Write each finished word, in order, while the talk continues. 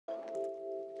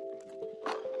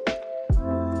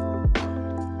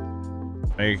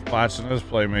Watching this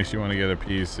play makes you want to get a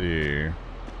PC.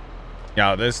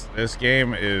 Yeah, this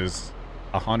game is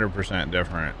 100%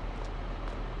 different.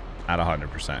 Not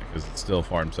 100% because it's still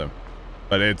farm sim,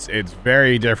 but it's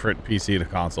very different PC to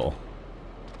console.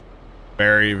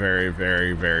 Very, very,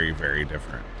 very, very, very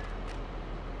different.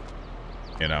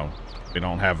 You know, we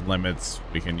don't have limits.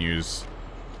 We can use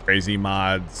crazy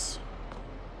mods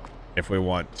if we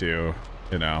want to.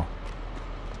 You know,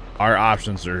 our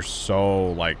options are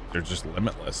so, like, they're just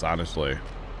limitless, honestly.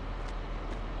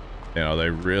 You know, they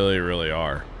really, really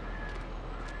are.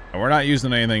 And we're not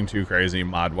using anything too crazy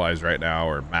mod-wise right now,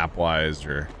 or map-wise,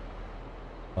 or...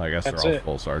 Well, I guess they're all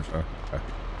full Sarge.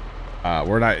 Okay.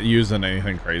 We're not using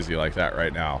anything crazy like that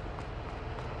right now.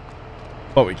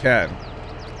 But we can.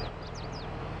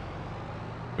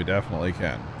 We definitely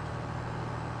can.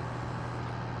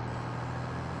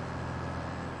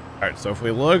 Alright, so if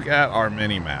we look at our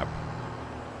mini-map,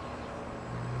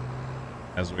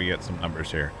 as we get some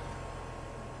numbers here,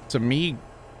 to me,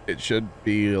 it should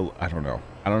be, I don't know.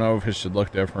 I don't know if it should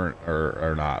look different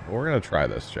or not, but we're going to try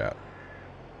this, chat.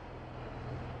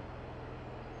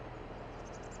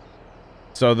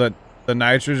 So the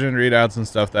nitrogen readouts and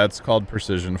stuff, that's called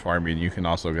precision farming. You can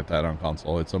also get that on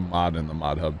console. It's a mod in the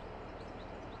mod hub.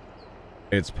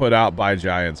 It's put out by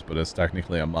Giants, but it's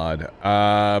technically a mod.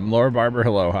 Laura Barber,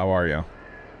 hello. How are you?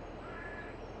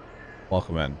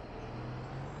 Welcome in.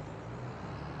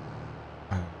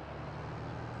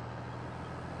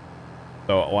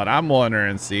 So what I'm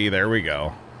wondering, see, there we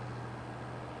go.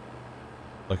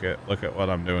 Look at what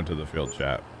I'm doing to the field,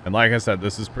 chat. And like I said,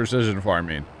 this is precision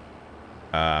farming.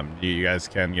 You guys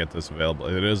can get this available.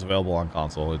 It is available on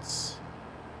console. It's,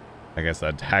 like I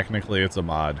said, technically it's a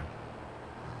mod,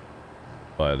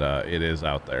 but it is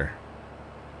out there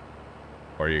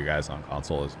for you guys on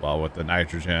console as well, with the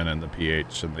nitrogen and the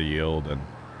pH and the yield and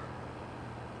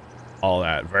all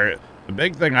that. The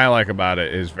big thing I like about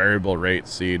it is variable rate,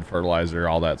 seed, fertilizer,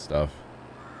 all that stuff,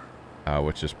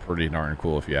 which is pretty darn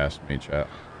cool if you ask me, chat.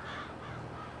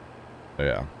 So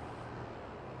yeah.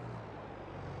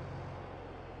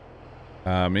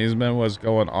 Miesman, what's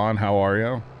going on? How are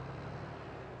you?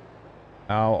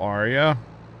 How are you?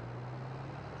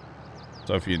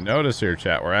 So if you notice here,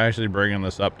 chat, we're actually bringing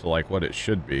this up to like what it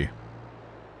should be,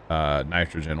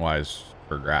 nitrogen wise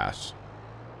for grass.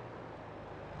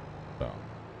 So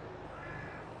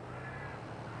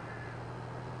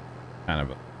kind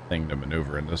of a thing to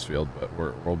maneuver in this field, but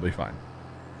we'll be fine.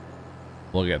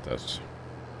 We'll get this.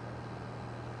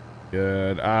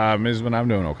 Good. Miesman, I'm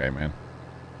doing okay, man.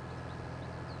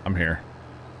 I'm here.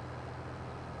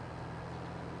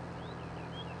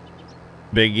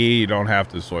 Big E, you don't have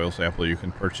to soil sample. You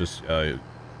can purchase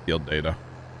field data.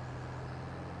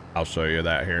 I'll show you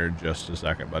that here in just a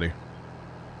second, buddy.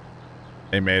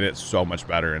 They made it so much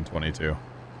better in 22.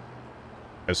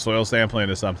 Because soil sampling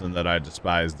is something that I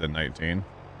despised in 19.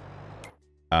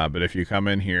 But if you come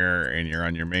in here and you're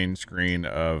on your main screen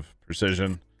of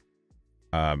precision,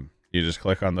 you just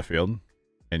click on the field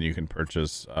and you can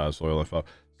purchase soil info.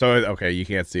 So, okay, you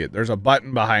can't see it. There's a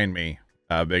button behind me,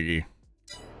 Biggie.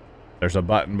 There's a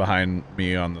button behind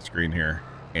me on the screen here,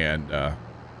 and you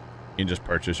can just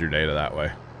purchase your data that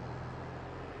way.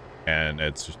 And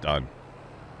it's just done.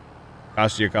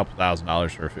 Costs you a couple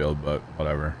 $1,000s for a field, but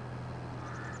whatever.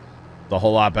 It's a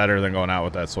whole lot better than going out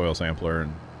with that soil sampler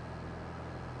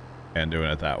and doing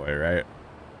it that way, right?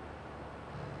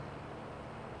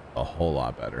 A whole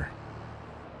lot better.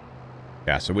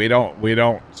 Yeah, so we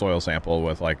don't soil sample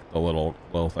with like the little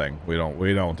thing. We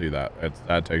don't do that.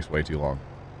 That takes way too long.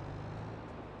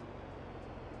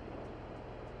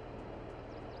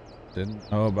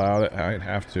 Didn't know about it. I'd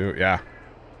have to. Yeah,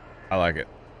 I like it.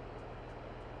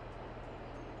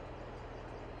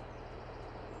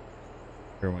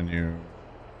 Here when you.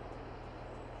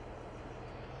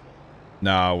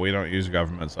 No, we don't use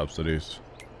government subsidies.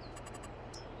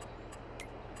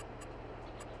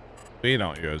 We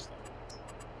don't use them.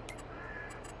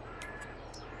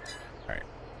 Alright.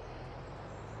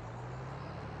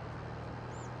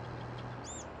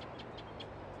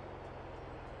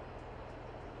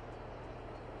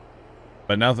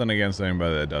 But nothing against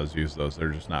anybody that does use those. They're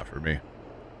just not for me.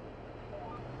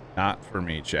 Not for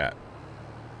me, chat.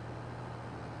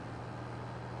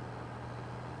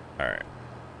 Alright.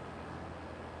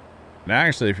 And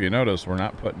actually, if you notice, we're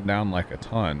not putting down like a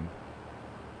ton.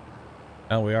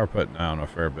 Well, we are putting down a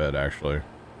fair bit, actually.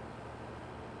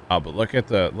 Oh, but look at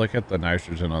the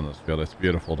nitrogen on this field. It's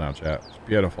beautiful now, chat. It's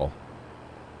beautiful.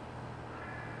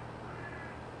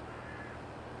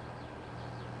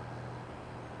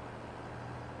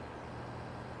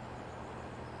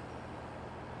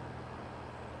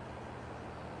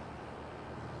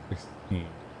 16.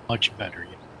 Much better.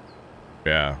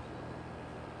 Yeah.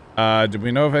 Yeah. Do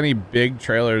we know of any big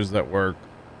trailers that work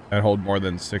that hold more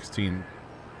than 16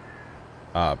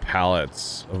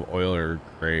 pallets of oil or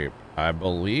grape? I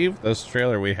believe this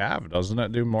trailer we have, doesn't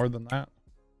it do more than that?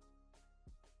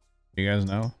 You guys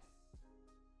know?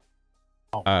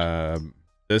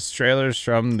 This trailer's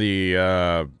from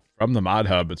the mod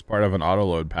hub. It's part of an auto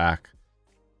load pack.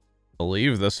 I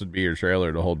believe this would be your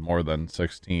trailer to hold more than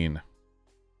 16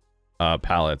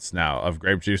 pallets. Now, of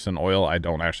grape juice and oil, I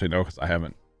don't actually know because I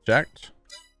haven't checked.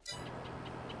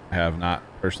 I have not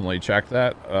personally checked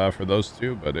that for those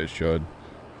two, but it should.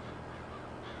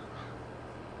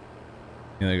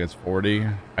 You think it's 40?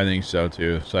 I think so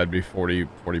too. So that'd be 40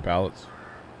 pallets.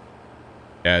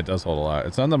 Yeah, it does hold a lot.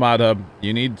 It's on the mod hub.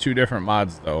 You need 2 different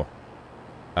mods though.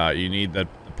 You need the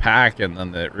pack, and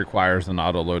then it requires an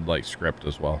auto load like script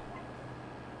as well.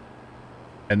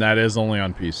 And that is only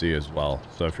on PC as well.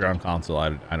 So if you're on console, I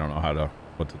don't know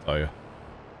what to tell you.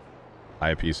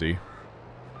 Buy a PC.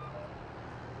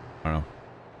 I don't know.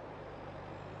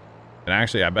 And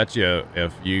actually, I bet you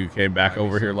if you came back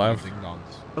over here live.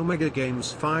 Omega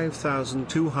Games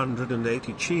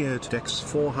 5280 cheered Dex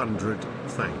 400.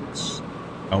 Thanks.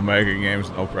 Omega Games,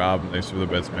 no problem. Thanks for the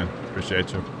bits, man.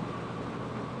 Appreciate you.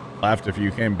 Left, if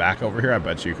you came back over here, I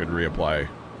bet you could reapply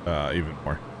even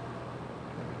more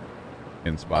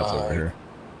in spots over here.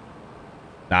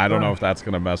 Now, I don't know if that's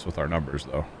going to mess with our numbers,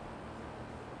 though.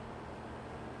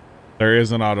 There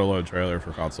is an auto load trailer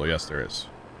for console. Yes, there is.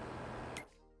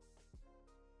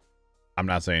 I'm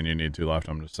not saying you need 2 left.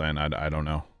 I'm just saying I don't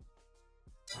know.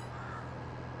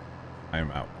 I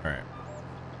am out. All right.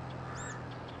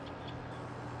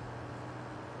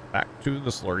 Back to the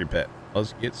slurry pit.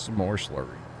 Let's get some more slurry.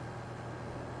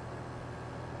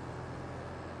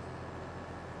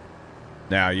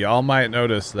 Now, y'all might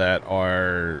notice that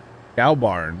our cow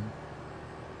barn,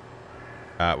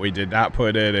 we did not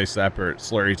put in a separate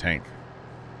slurry tank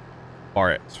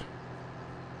for it.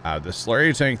 The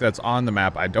slurry tank that's on the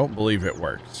map, I don't believe it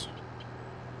works.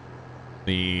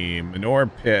 The manure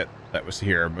pit that was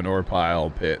here, manure pile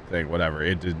pit thing, whatever,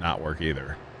 it did not work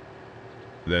either.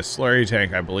 The slurry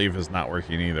tank, I believe, is not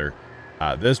working either.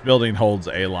 This building holds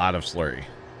a lot of slurry.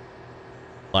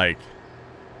 Like,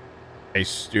 a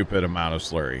stupid amount of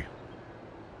slurry.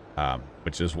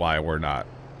 Which is why we're not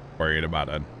worried about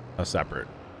a separate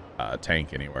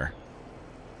tank anywhere.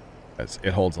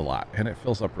 It holds a lot, and it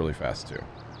fills up really fast, too.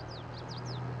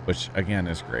 Which, again,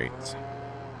 is great.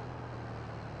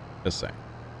 Just saying.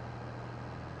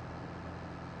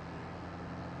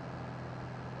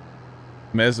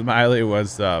 Ms. Miley,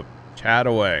 what's up? Chat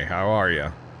away. How are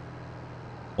you?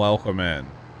 Welcome in.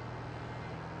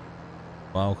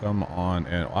 Welcome on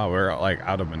in. Wow, we're like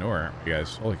out of manure, aren't we,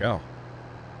 guys? Holy cow.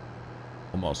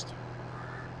 Almost.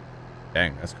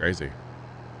 Dang, that's crazy.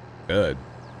 Good.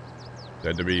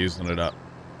 Good to be using it up.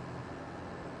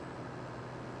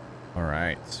 All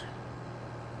right.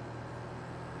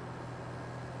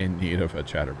 In need of a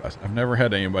chatterbus. I've never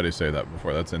had anybody say that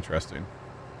before. That's interesting.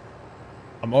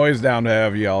 I'm always down to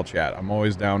have y'all chat. I'm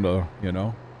always down to, you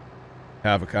know,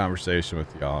 have a conversation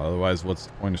with y'all. Otherwise, what's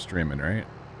the point of streaming, right?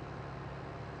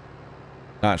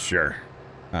 Not sure.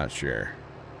 Not sure.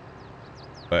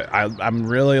 But I'm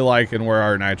really liking where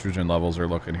our nitrogen levels are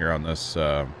looking here on this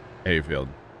hayfield.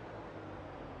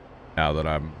 Now that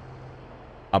I'm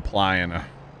applying the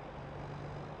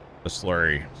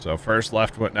slurry. So first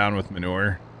left went down with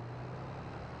manure.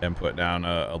 Then put down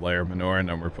a layer of manure, and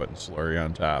then we're putting slurry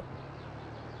on top.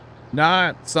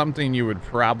 Not something you would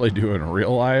probably do in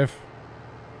real life.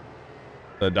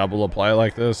 The double apply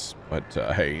like this. But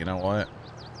hey, you know what?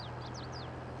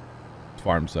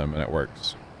 Farm sim and it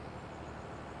works.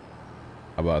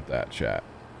 How about that, chat?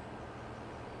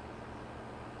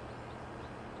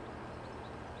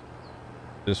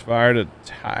 Just fired a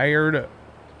tired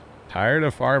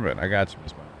of farming. I got you,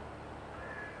 Miss Mom.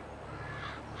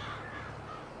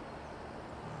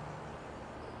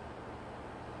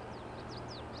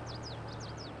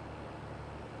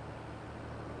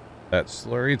 That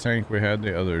slurry tank we had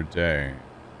the other day.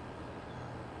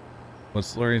 What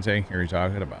slurry tank are you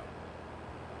talking about?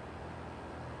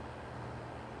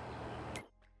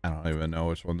 I don't even know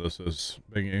which one this is,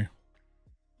 Biggie.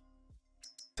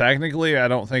 Technically, I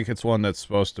don't think it's one that's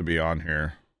supposed to be on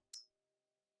here.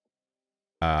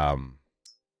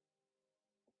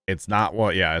 It's not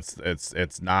what, yeah,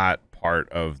 it's not part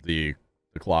of the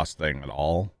Kloss thing at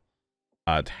all.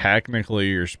 Technically,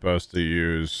 you're supposed to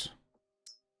use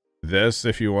this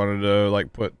if you wanted to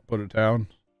like put it down,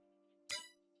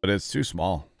 but it's too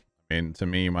small. I mean, to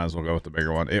me, you might as well go with the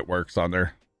bigger one. It works on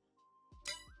there.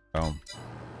 So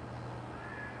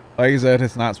Like I said,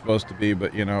 it's not supposed to be,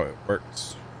 but you know, it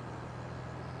works.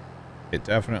 It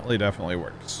definitely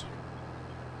works.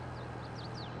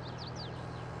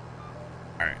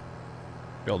 Alright.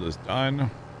 Build is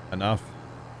done. Enough.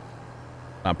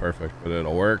 Not perfect, but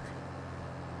it'll work.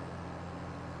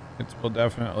 It will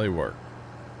definitely work.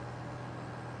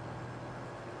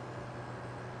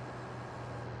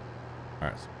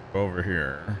 Alright, so go over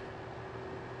here.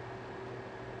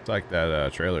 It's like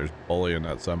that trailer's bullying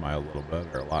that semi a little bit,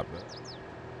 or a lot bit.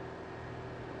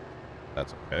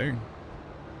 That's okay.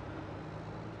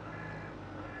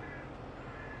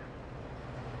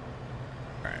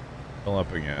 Alright, fill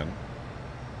up again.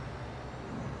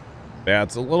 Yeah,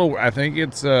 it's a little, I think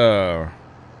it's a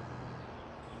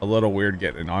little weird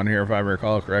getting on here if I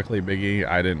recall correctly, Biggie.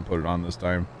 I didn't put it on this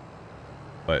time,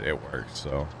 but it works,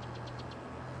 so.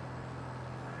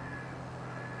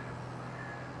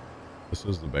 This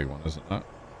is the big one, isn't it?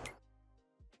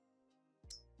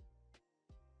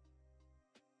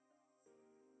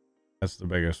 That's the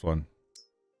biggest one.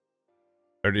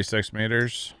 36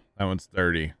 meters. That one's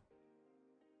 30.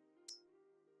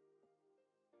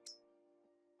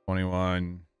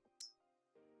 21.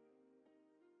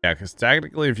 Yeah, because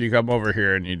technically if you come over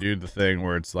here and you do the thing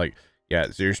where it's like, yeah,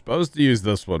 so you're supposed to use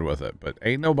this one with it, but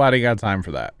ain't nobody got time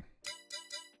for that.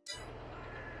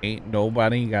 Ain't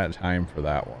nobody got time for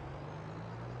that one.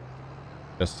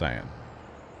 Just saying.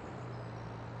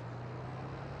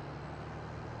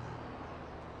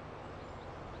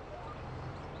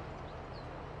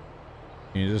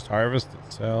 Can you just harvest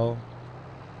and sell?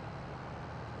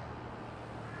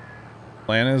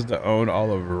 Plan is to own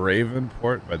all of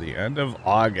Ravenport by the end of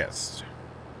August.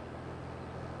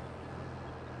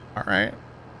 All right.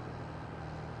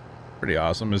 Pretty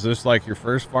awesome. Is this like your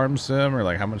first farm sim, or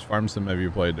like how much farm sim have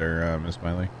you played there, Miss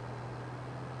Miley?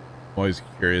 I'm always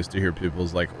curious to hear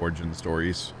people's like origin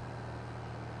stories.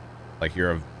 Like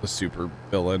you're a super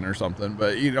villain or something,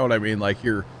 but you know what I mean? Like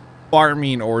your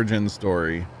farming origin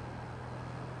story.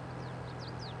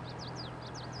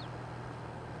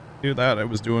 Do that. It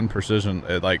was doing precision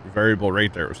at like variable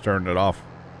rate there. It was turning it off.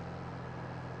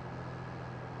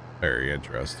 Very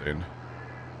interesting.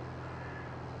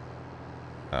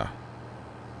 Well,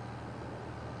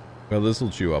 this will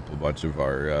chew up a bunch of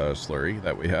our slurry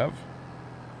that we have.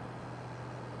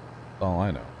 That's all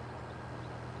I know.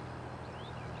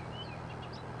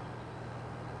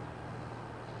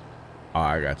 Oh,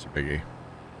 I got you, Biggie.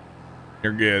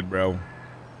 You're good, bro.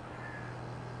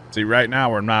 See, right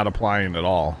now we're not applying at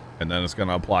all. And then it's going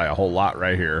to apply a whole lot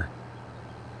right here.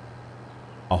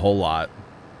 A whole lot.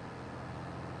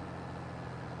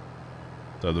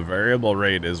 So the variable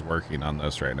rate is working on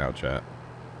this right now, chat.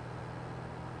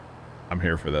 I'm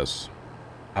here for this.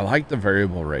 I like the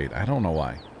variable rate. I don't know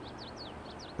why.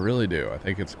 I really do. I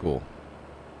think it's cool.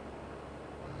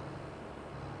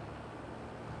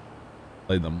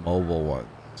 Play the mobile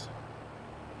ones.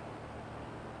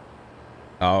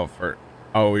 Oh,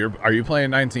 are you playing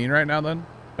 19 right now then,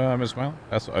 Miss Smile?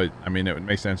 That's I mean, it would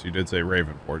make sense. You did say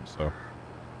Ravenport, so.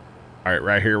 All right,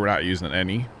 right here we're not using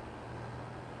any.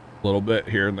 A little bit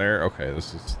here and there. Okay,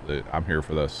 this is I'm here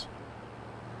for this.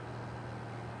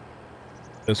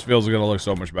 This field's gonna look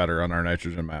so much better on our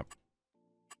nitrogen map.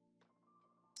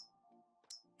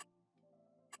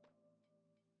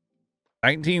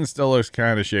 $19 still looks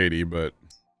kind of shady, but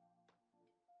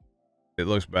it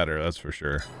looks better, that's for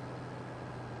sure.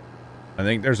 I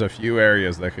think there's a few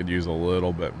areas that could use a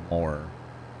little bit more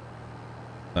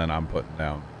than I'm putting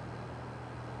down.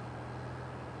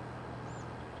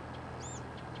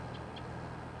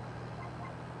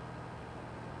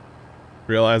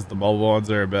 Realize the mobile ones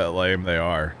are a bit lame. They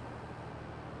are.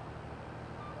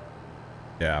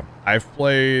 Yeah, I've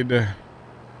played.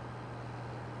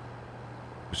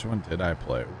 Which one did I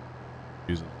play?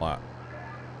 Using a lot.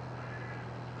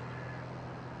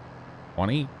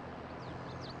 20?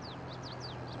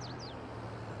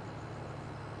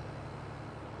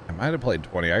 I might have played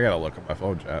 20. I gotta look at my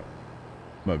phone, chat.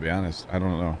 I'm gonna be honest. I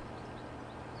don't know.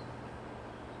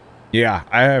 Yeah,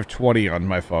 I have 20 on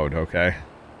my phone, okay?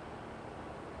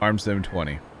 Farm Sim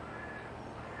 20.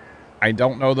 I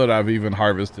don't know that I've even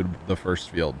harvested the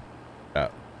first field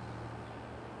yet.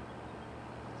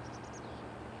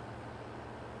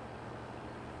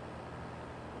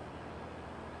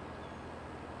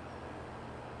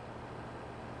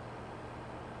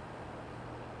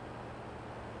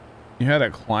 You had a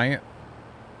client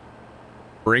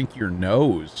break your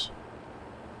nose.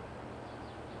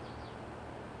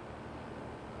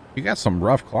 You got some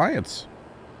rough clients.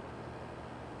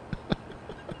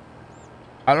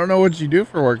 I don't know what you do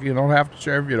for work. You don't have to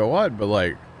share if you don't want, but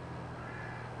like,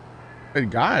 good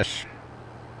gosh.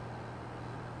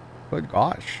 Good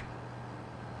gosh.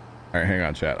 All right, hang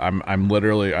on, chat. I'm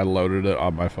literally, I loaded it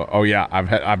on my phone. Oh yeah,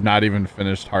 I've not even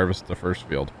finished harvest the first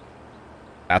field.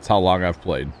 That's how long I've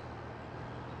played.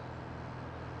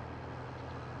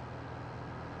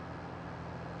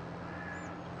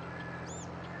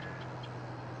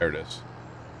 There it is.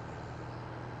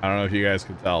 I don't know if you guys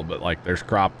can tell, but like there's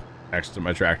crop next to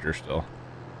my tractor still.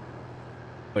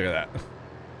 Look at that.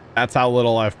 That's how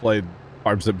little I've played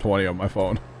Farm Sim 20 on my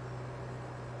phone.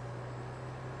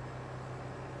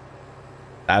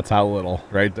 That's how little.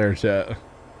 Right there, chat.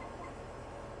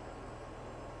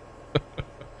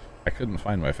 I couldn't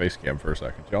find my face cam for a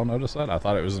second. Y'all notice that? I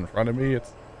thought it was in front of me.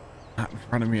 It's not in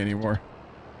front of me anymore.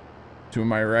 To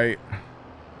my right.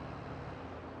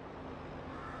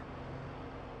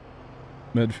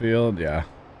 Midfield, yeah.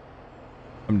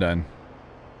 I'm done.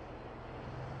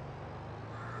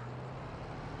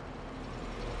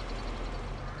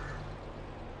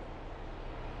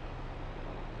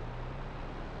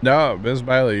 No, Ms.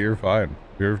 Miley, you're fine.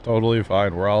 You're totally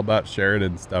fine. We're all about sharing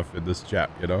and stuff in this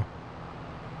chat, you know?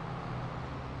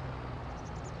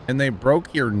 And they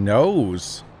broke your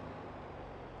nose.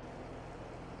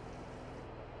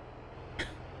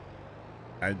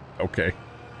 Okay.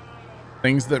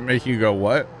 Things that make you go,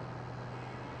 what?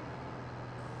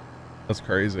 That's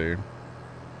crazy.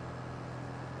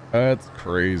 That's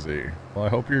crazy. Well, I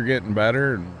hope you're getting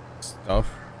better and stuff.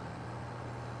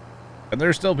 And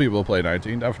there's still people who play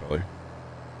 19, definitely.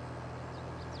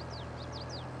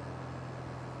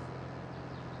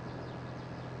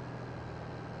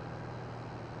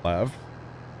 Laughed.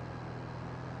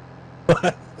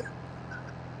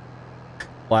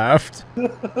 Laughed.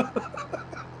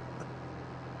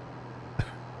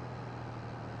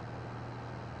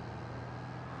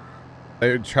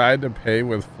 They tried to pay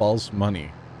with false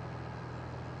money.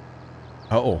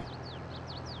 Oh.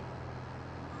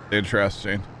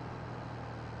 Interesting.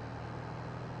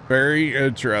 Very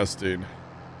interesting.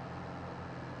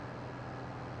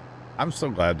 I'm so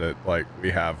glad that like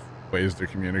we have ways to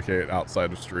communicate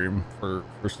outside of stream for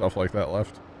stuff like that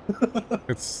left.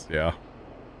 It's yeah.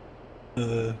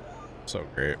 So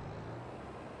great.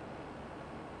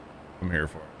 I'm here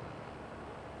for it.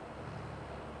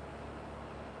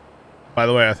 By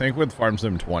the way, I think with Farm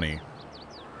Sim 20,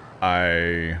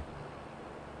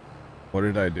 what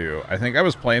did I do? I think I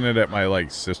was playing it at my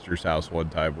like sister's house one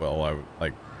time while I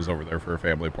like was over there for a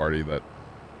family party that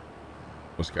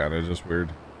was kind of just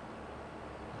weird.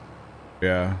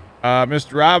 Yeah.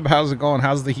 Mr. Rob, how's it going?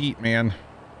 How's the heat, man?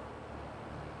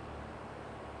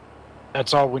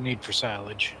 That's all we need for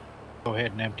silage. Go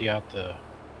ahead and empty out the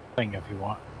thing if you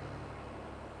want.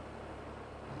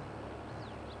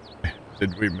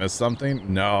 Did we miss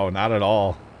something? No, not at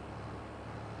all.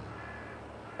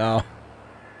 No.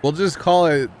 We'll just call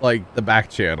it like the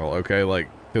back channel, okay? Like,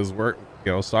 because we're,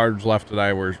 you know, Sarge left and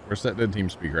I, we're sitting in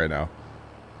TeamSpeak right now.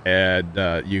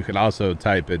 And you can also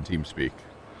type in TeamSpeak.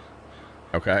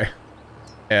 Okay?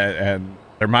 And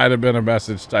there might have been a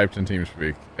message typed in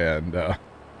TeamSpeak. And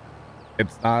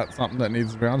it's not something that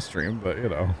needs to be on stream, but you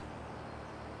know.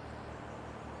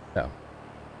 Yeah.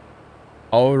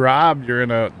 Oh, Rob, you're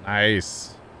in a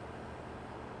nice.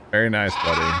 Very nice,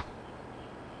 buddy.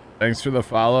 Thanks for the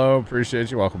follow.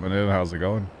 Appreciate you welcoming in. How's it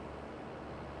going?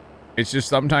 It's just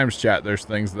sometimes, chat, there's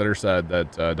things that are said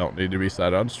that don't need to be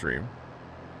said on stream,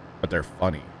 but they're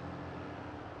funny.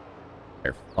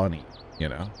 They're funny, you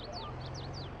know?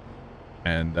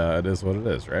 And it is what it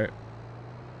is, right?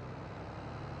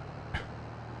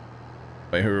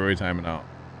 Wait, who are we timing out?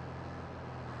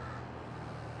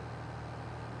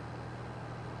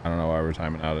 I don't know why we're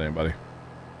timing out anybody.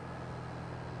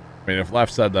 I mean, if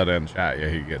Left said that in chat, yeah,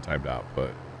 he'd get timed out, but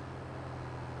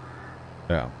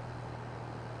yeah.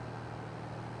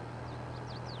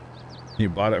 You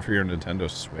bought it for your Nintendo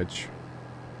Switch.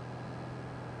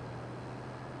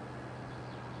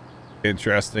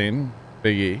 Interesting.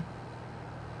 Biggie.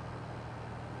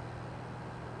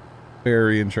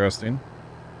 Very interesting.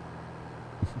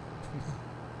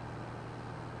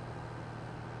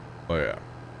 Oh yeah.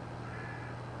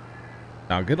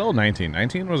 Now, good old 19.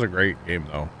 19 was a great game,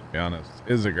 though, to be honest.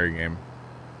 It is a great game.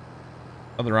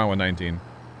 Nothing wrong with 19.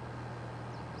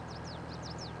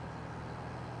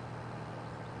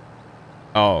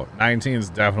 Oh, 19 is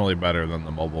definitely better than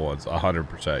the mobile ones.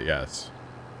 100%, yes.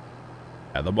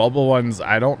 Yeah, the mobile ones,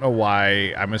 I don't know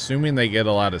why. I'm assuming they get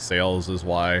a lot of sales is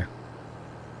why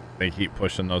they keep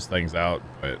pushing those things out,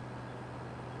 but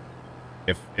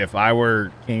if I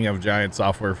were king of giant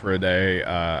software for a day,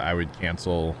 I would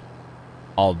cancel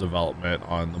all development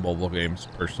on the mobile games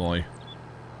personally.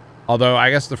 Although I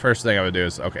guess the first thing I would do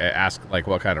is, okay, ask like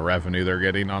what kind of revenue they're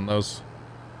getting on those.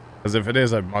 Because if it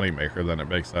is a moneymaker, then it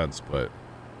makes sense. But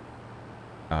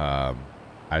I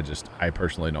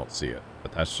personally don't see it.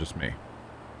 But that's just me.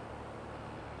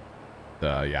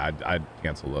 Yeah, I'd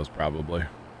cancel those probably.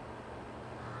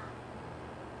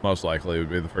 Most likely would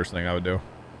be the first thing I would do.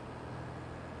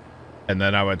 And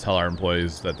then I would tell our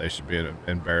employees that they should be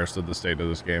embarrassed of the state of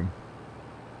this game.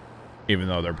 Even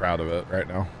though they're proud of it right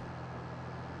now.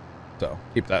 So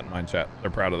keep that in mind, chat. They're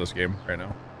proud of this game right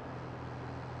now.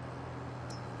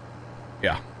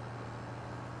 Yeah.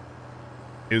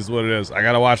 Is what it is. I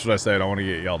gotta watch what I say. I don't want to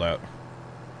get yelled at.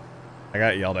 I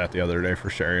got yelled at the other day for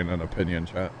sharing an opinion,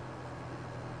 chat.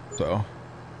 So.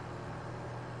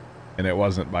 And it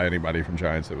wasn't by anybody from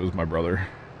Giants. It was my brother.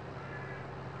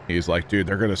 He's like, dude,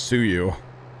 they're gonna sue you.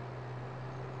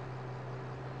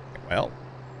 Well.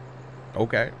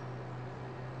 Okay.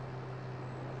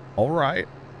 All right.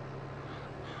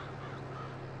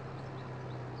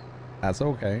 That's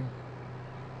okay.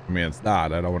 I mean, it's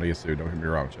not. I don't want to get sued. Don't get me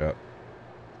wrong, chat.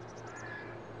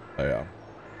 Oh, yeah.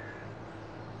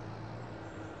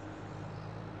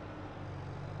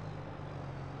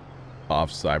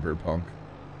 Off Cyberpunk.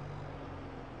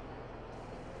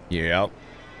 Yep.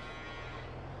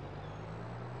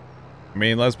 I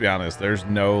mean, let's be honest. There's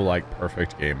no, like,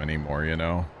 perfect game anymore, you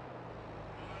know?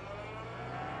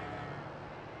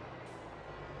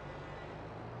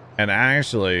 And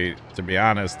actually, to be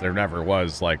honest, there never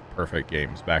was, like, perfect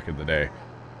games back in the day.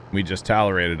 We just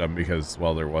tolerated them because,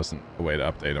 well, there wasn't a way to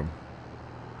update them.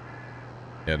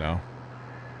 You know?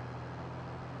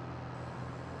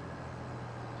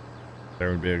 There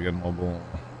would be a good mobile.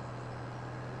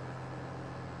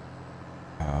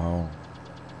 Oh.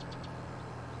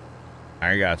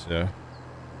 I gotcha.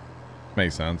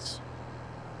 Makes sense.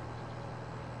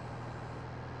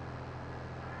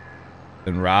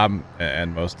 And Rob,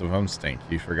 and most of them stink.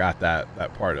 You forgot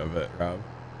that part of it, Rob.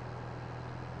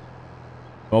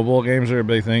 Mobile games are a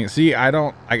big thing. See,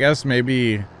 I guess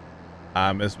maybe,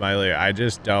 Miss Miley, I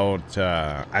just don't,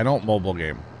 I don't mobile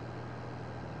game.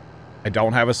 I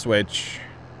don't have a Switch.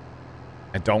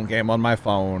 I don't game on my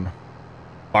phone.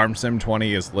 Farm Sim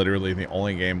 20 is literally the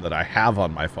only game that I have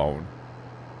on my phone.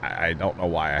 I don't know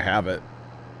why I have it.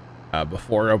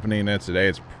 Before opening it today,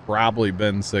 it's probably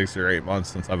been 6 or 8 months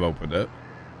since I've opened it.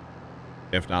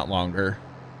 If not longer.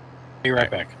 Be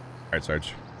right back. All right,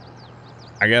 Sarge.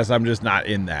 I guess I'm just not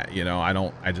in that, you know? I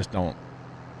don't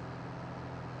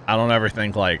ever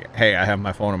think like, hey, I have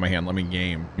my phone in my hand, let me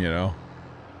game, you know?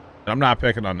 And I'm not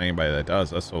picking on anybody that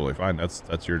does. That's totally fine.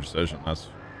 That's your decision. That's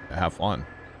have fun.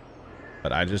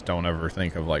 But I just don't ever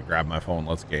think of like, grab my phone,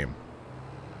 let's game.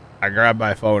 I grab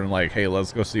my phone and like, hey,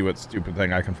 let's go see what stupid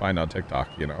thing I can find on TikTok,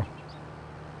 you know?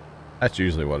 That's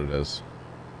usually what it is.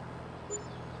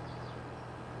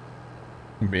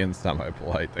 Being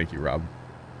semi-polite. Thank you, Rob.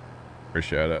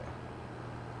 Appreciate it.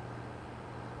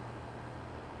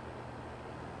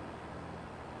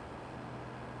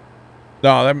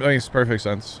 No, that makes perfect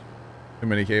sense. Too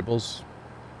many cables.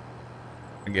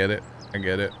 I get it. I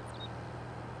get it.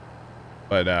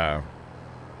 But I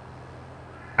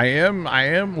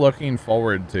am looking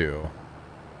forward to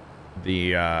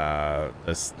the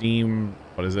Steam,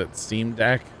 what is it? Steam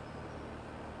Deck.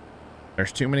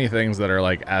 There's too many things that are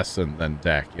like S and then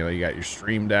Deck. You know, you got your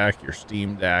Stream Deck, your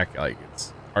Steam Deck. Like,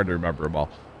 it's hard to remember them all.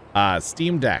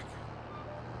 Steam Deck,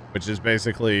 which is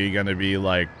basically going to be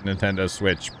like Nintendo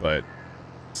Switch, but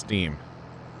Steam.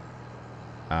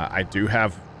 I do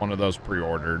have one of those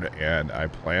pre-ordered, and I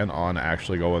plan on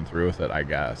actually going through with it, I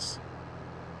guess.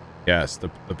 Yes, the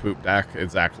poop deck,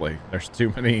 exactly. There's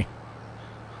too many.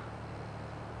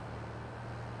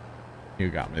 You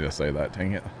got me to say that,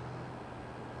 dang it.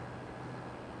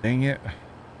 Dang it.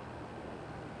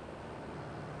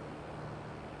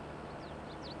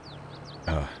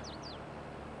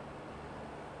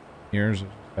 Here's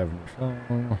having your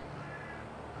phone.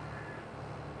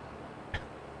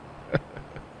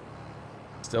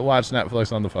 Still watch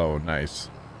Netflix on the phone. Nice.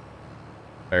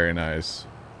 Very nice.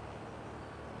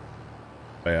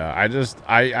 But yeah,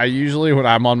 I usually, when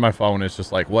I'm on my phone, it's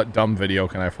just like, what dumb video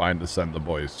can I find to send the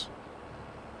boys?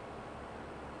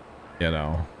 You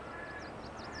know?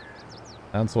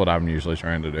 That's what I'm usually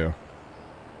trying to do.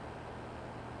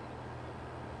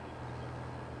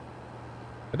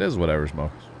 It is whatever's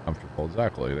most comfortable.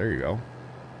 Exactly. There you go.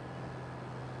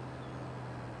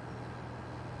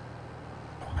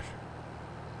 Gosh.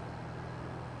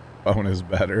 Phone is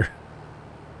better.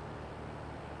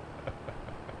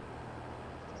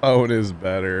 Phone is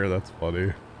better. That's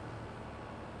funny.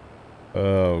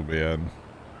 Oh, man.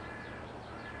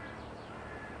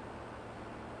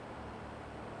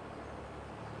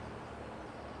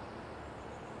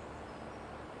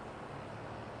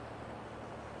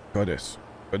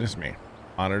 goodness me.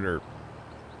 Monitor.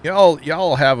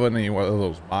 Y'all have any one of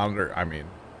those monitor? I mean,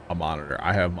 a monitor.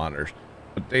 I have monitors,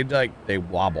 but they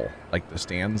wobble. Like the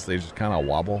stands, they just kind of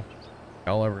wobble.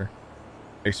 Y'all ever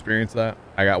experience that?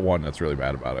 I got one that's really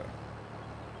bad about it.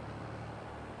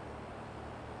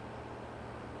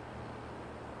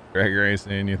 Greg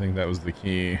Racing, you think that was the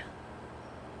key?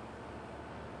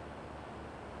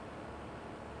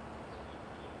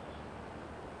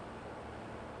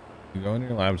 You go in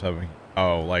your laptop.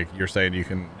 Oh, like you're saying you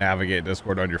can navigate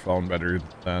Discord on your phone better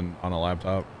than on a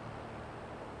laptop?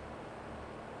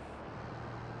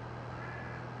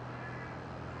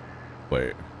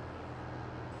 Wait.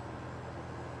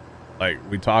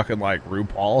 Like, we talking like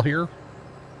RuPaul here?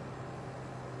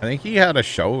 I think he had a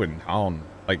show in town.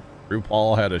 Like,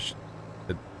 RuPaul had it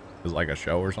was like a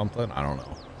show or something. I don't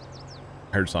know.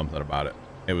 I heard something about it.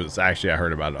 It was actually, I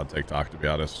heard about it on TikTok, to be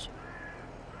honest.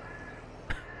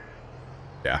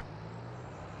 Yeah.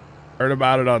 Heard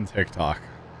about it on TikTok.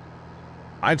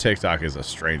 My TikTok is a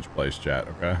strange place, chat,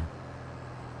 okay?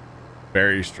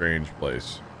 Very strange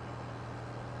place.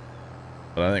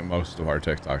 But I think most of our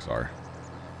TikToks are.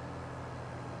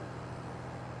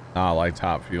 Not like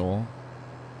Top Fuel.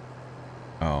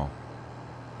 Oh.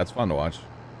 That's fun to watch.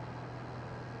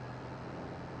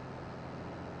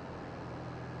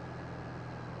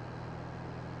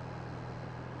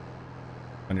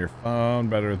 On your phone,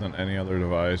 better than any other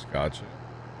device. Gotcha.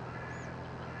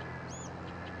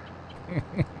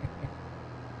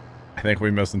 I think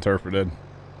we misinterpreted.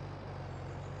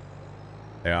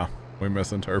 Yeah, we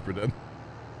misinterpreted.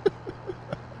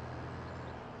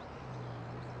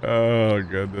 Oh,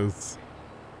 goodness.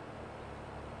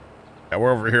 Yeah,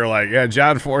 we're over here like, yeah,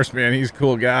 John Force, man, he's a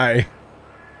cool guy.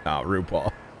 Nah,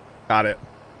 RuPaul. Got it.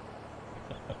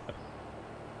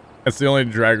 That's the only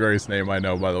drag race name I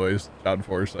know, by the way, is John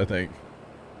Force, I think.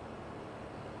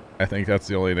 I think that's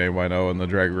the only name I know in the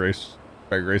drag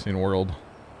racing world.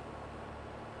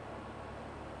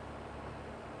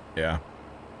 Yeah.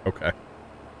 Okay.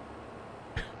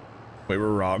 We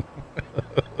were wrong.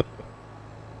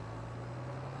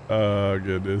 Oh,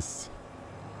 goodness.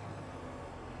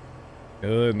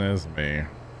 Goodness me.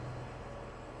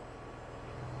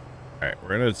 Alright,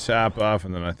 we're going to tap off,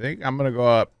 and then I think I'm going to go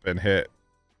up and hit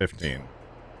 15.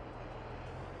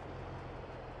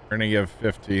 We're going to give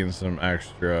 15 some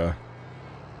extra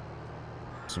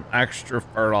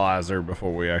fertilizer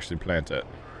before we actually plant it.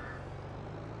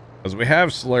 Because we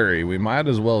have slurry, we might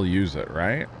as well use it,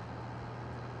 right?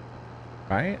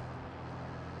 Right?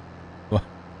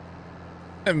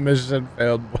 Mission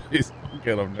failed, boys. We'll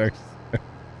get them next.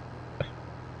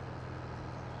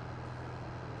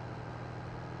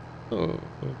 Oh.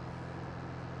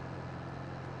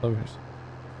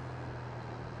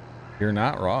 You're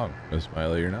not wrong, Miss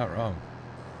Smiley. You're not wrong.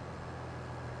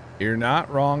 You're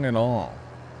not wrong at all.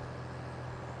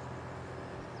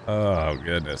 Oh,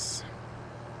 goodness.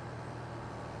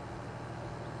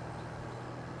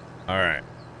 All right.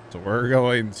 So we're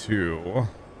going to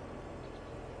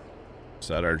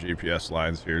set our GPS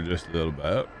lines here just a little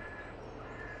bit.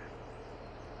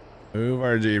 Move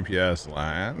our GPS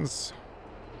lines.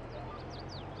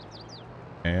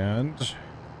 And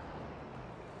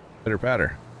pitter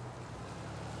patter.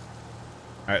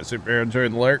 Alright, superhero, enjoy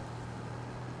the lurk.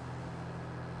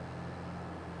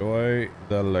 Enjoy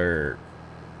the lurk.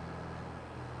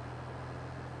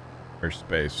 Or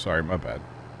space. Sorry, my bad.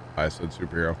 I said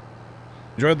superhero.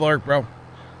 Enjoy the lurk, bro.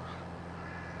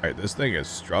 Alright, this thing is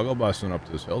struggle busting up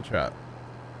this hill, chat.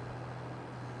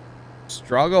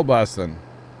 Struggle busting.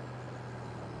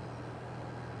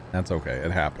 That's okay.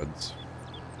 It happens.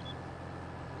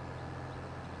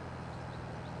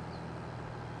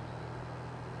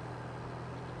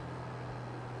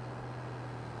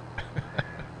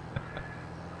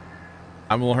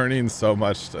 I'm learning so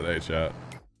much today, chat.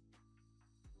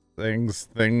 Things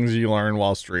you learn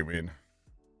while streaming.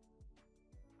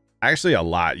 Actually, a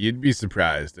lot. You'd be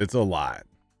surprised. It's a lot.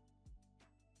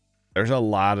 There's a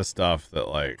lot of stuff that,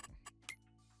 like,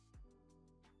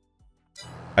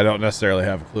 I don't necessarily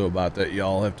have a clue about that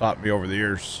y'all have taught me over the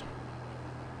years.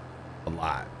 A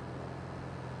lot.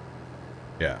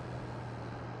 Yeah.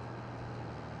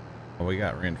 Well, we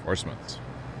got reinforcements.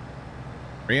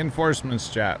 Reinforcements,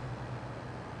 chat.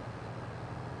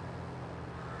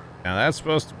 Now, that's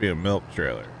supposed to be a milk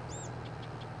trailer.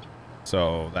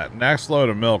 So, that next load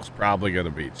of milk's probably going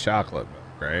to be chocolate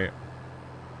milk, right?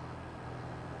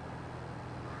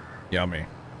 Yummy.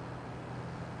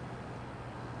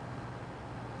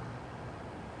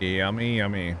 Yummy,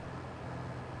 yummy.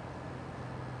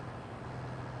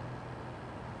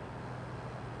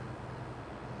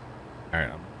 Alright,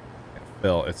 I'm gonna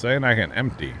fill. It's saying I can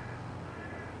empty.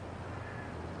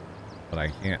 but I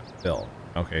can't fill.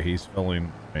 Okay, he's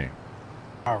filling me.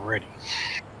 Already.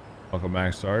 Welcome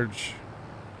back, Sarge.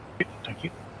 Thank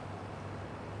you.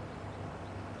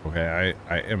 Okay,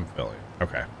 I am filling.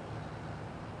 Okay.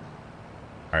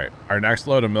 All right, our next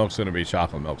load of milk's going to be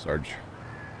chocolate milk, Sarge.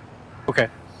 Okay.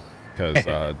 Because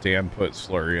Dan put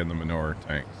slurry in the manure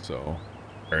tank, so,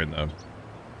 or in the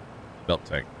milk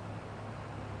tank.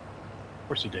 Of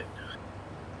course he did.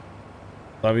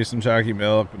 Love you some chalky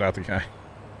milk, but not the kind.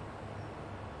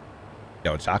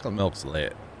 Yo, chocolate milk's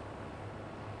lit.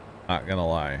 Not gonna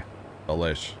lie.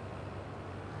 Delish.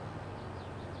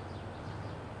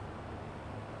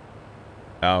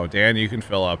 Oh, Dan, you can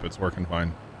fill up. It's working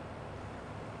fine.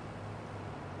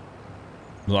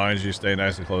 As long as you stay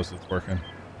nice and close, it's working.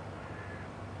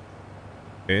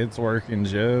 It's working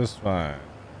just fine.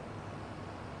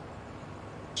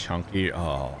 Chunky.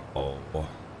 Oh.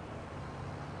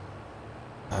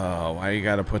 Oh, why you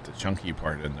gotta put the chunky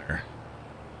part in there?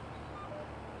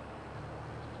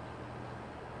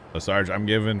 So, Sarge, I'm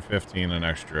giving 15 an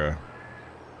extra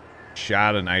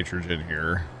shot of nitrogen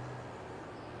here.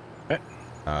 Okay.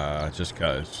 Just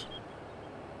cause,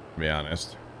 to be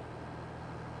honest.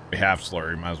 We have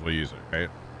slurry, might as well use it, right?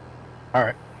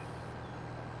 Alright.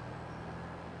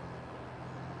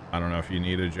 I don't know if you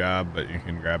need a job, but you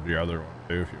can grab the other one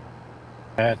too if you want.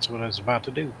 That's what I was about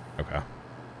to do. Okay.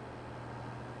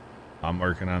 I'm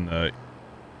working on the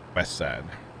west side.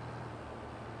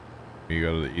 If you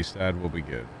go to the east side, we'll be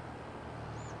good.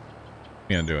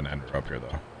 I'm gonna do an ender up here though.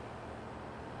 I'm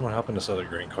gonna hop in this other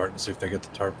green cart and see if they get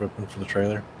the tarp open for the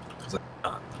trailer. Because I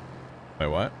cannot. Wait,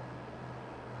 what?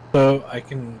 So I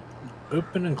can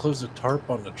open and close the tarp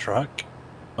on the truck,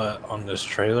 but on this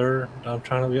trailer that I'm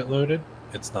trying to get loaded,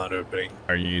 it's not opening.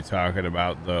 Are you talking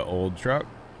about the old truck?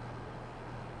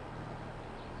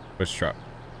 Which truck?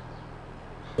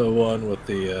 The one with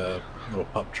the little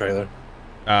pup trailer.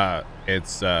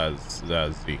 It's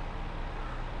Z.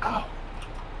 Ow.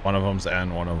 One of them's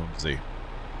N, one of them's Z.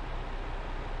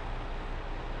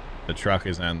 The truck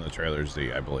is N, the trailer's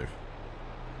Z, I believe.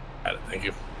 Got it, thank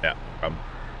you. Yeah, no problem.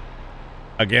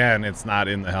 Again, it's not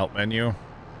in the help menu.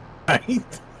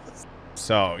 Right?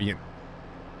 So, you...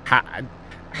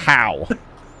 How?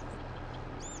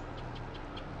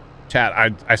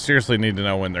 Chat, I seriously need to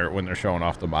know when they're showing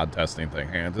off the mod testing thing.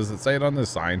 Hang on, does it say it on this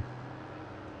sign?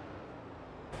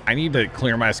 I need to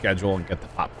clear my schedule and get the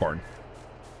popcorn.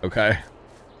 Okay?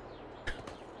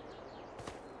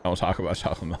 Don't talk about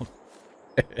chocolate milk.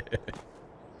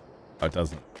 Oh, it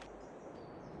doesn't.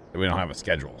 We don't have a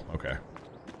schedule. Okay.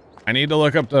 I need to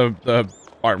look up the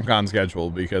FarmCon schedule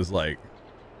because, like,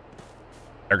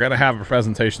 they're going to have a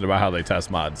presentation about how they test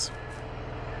mods.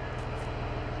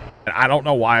 And I don't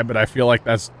know why, but I feel like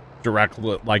that's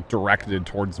directed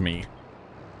towards me.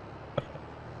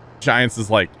 Giants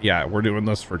is like, yeah, we're doing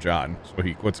this for John, so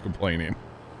he quits complaining.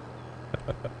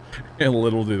 And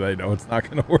little do they know it's not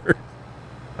going to work.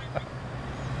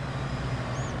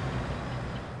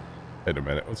 Wait a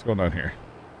minute, what's going on here?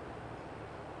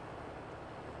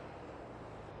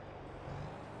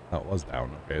 That was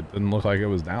down. Okay, it didn't look like it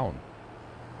was down.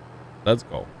 Let's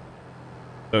go.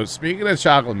 So speaking of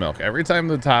chocolate milk, every time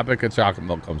the topic of chocolate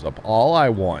milk comes up, all I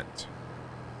want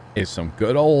is some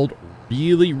good old,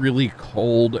 really, really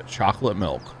cold chocolate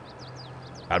milk.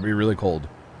 Gotta be really cold.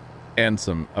 And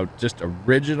some just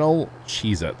original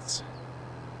Cheez-Its.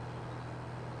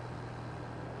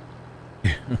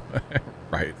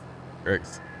 Right.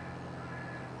 Tricks.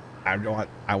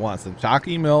 I want some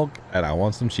chalky milk and I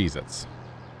want some Cheez-Its.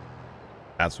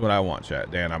 That's what I want, chat.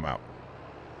 Dan, I'm out.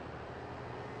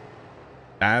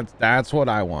 That's what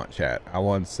I want, chat. I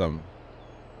want some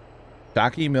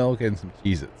chalky milk and some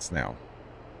Cheez-Its now.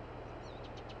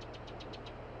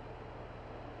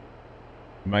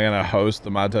 Am I gonna host the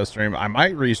mod test stream? I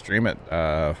might restream it,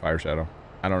 Fire Shadow.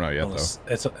 I don't know yet though.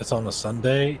 It's on a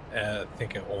Sunday, I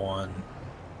think at 1.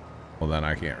 Well, then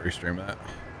I can't restream that.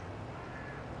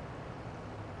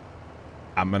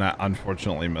 I'm gonna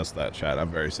unfortunately miss that, chat. I'm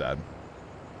very sad.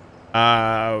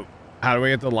 How do we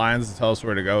get the lines to tell us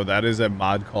where to go? That is a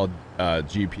mod called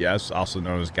GPS, also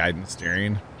known as guidance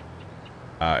steering.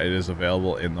 It is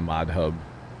available in the mod hub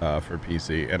for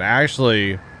PC. And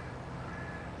actually,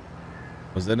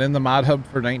 was it in the mod hub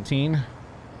for 19?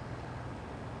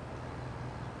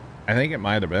 I think it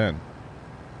might have been.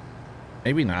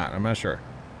 Maybe not. I'm not sure.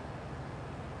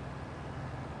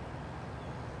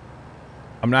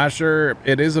 I'm not sure.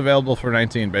 It is available for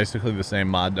 19. Basically the same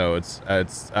mod though. It's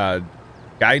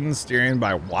guidance steering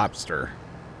by Wopster.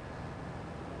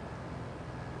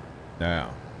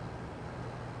 Yeah.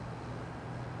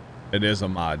 It is a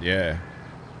mod, yeah.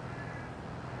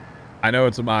 I know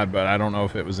it's a mod, but I don't know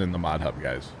if it was in the mod hub,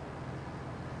 guys.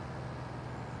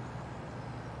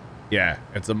 Yeah,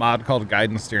 it's a mod called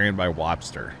Guidance Steering by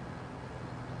Wobster.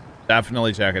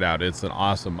 Definitely check it out. It's an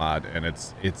awesome mod, and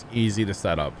it's easy to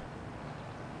set up.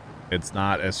 It's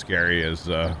not as scary as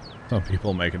some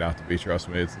people make it out to be. Trust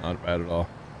me, it's not bad at all.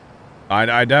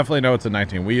 I definitely know it's a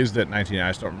 19. We used it at 19. I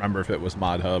just don't remember if it was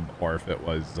Mod Hub or if it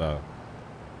was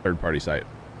third-party site.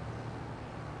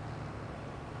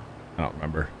 I don't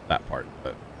remember that part,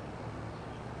 but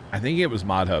I think it was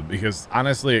Mod Hub because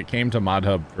honestly, it came to Mod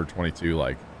Hub for 22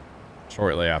 like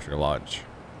shortly after launch.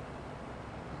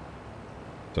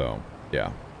 So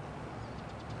yeah,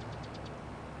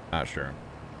 not sure,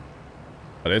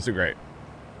 but it's a great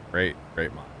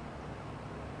mod.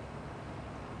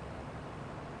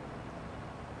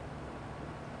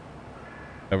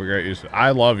 Have a great use.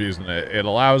 I love using it. It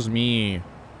allows me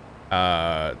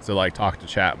to like talk to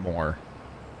chat more,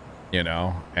 you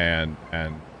know, and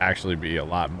actually be a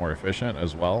lot more efficient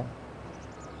as well.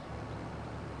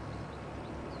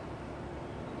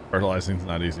 Fertilizing's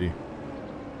not easy.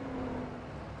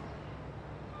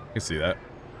 I can see that.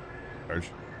 Charge.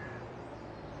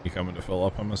 You coming to fill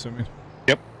up, I'm assuming?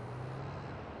 Yep.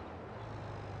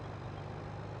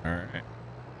 All right.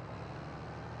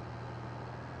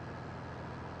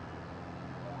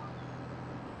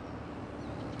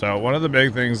 So one of the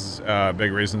big things,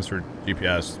 big reasons for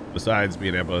GPS, besides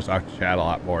being able to talk to chat a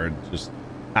lot more and just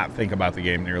not think about the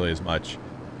game nearly as much,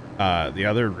 the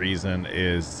other reason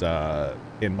is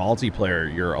in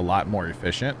multiplayer, you're a lot more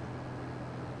efficient.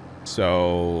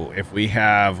 So if we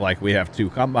have, like, we have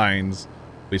 2 combines,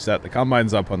 we set the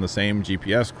combines up on the same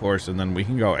GPS course, and then we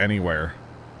can go anywhere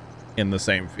in the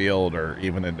same field or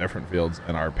even in different fields,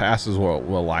 and our passes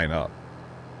will line up.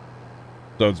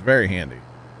 So it's very handy.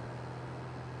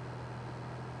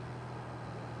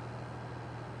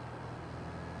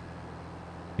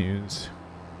 Use.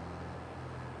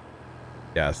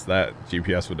 Yes, that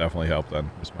GPS would definitely help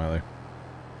then, Miss Smiley.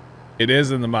 It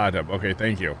is in the mod hub. Okay,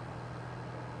 thank you.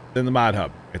 It's in the mod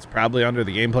hub. It's probably under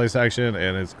the gameplay section,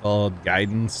 and it's called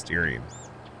Guidance Steering.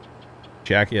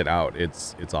 Check it out.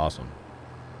 It's awesome.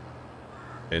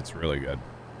 It's really good.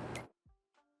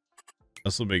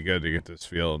 This will be good to get this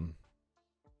field,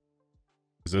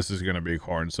 because this is going to be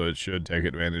corn, so it should take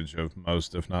advantage of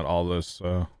most, if not all, this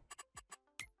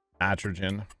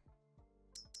nitrogen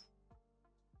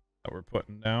that we're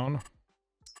putting down.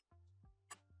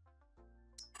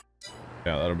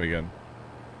 Yeah, that'll be good.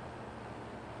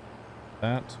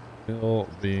 That will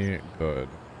be good.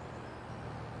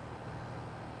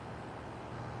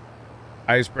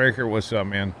 Icebreaker, what's up,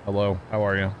 man? Hello, how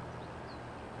are you?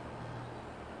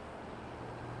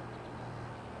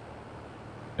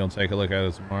 You'll take a look at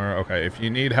it tomorrow. Okay, if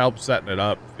you need help setting it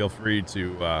up, feel free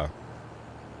to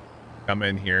come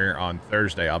in here on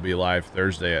Thursday. I'll be live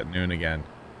Thursday at noon again,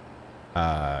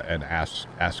 and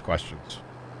ask questions.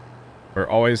 We're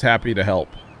always happy to help.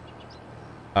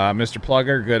 Mr.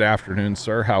 Plugger, good afternoon,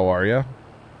 sir. How are you?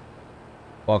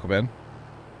 Welcome in.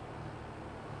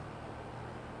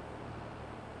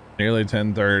 Nearly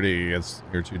 10:30.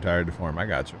 You're too tired to form. I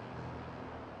got you.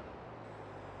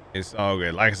 It's all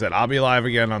good. Like I said, I'll be live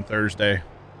again on Thursday,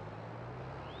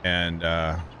 and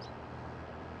yeah,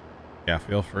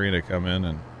 feel free to come in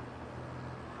and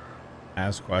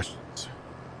ask questions.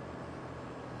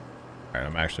 All right,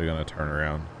 I'm actually going to turn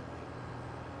around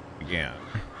again.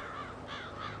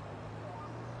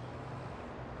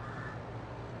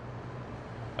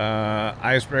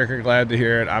 Icebreaker, glad to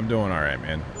hear it. I'm doing all right,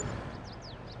 man.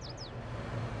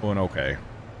 Doing okay.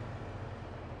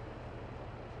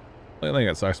 The only thing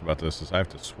that sucks about this is I have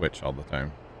to switch all the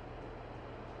time.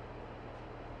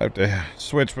 I have to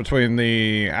switch between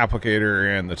the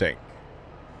applicator and the tank.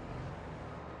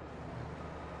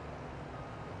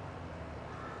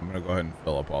 I'm going to go ahead and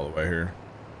fill up all the way here.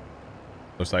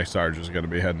 Looks like Sarge is going to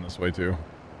be heading this way too.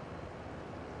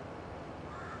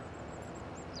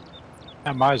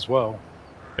 I might as well.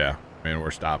 Yeah, I mean, we're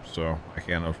stopped, so I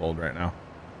can't unfold right now.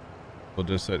 We'll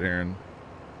just sit here and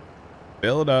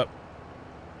fill it up.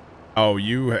 Oh,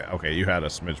 okay, you had a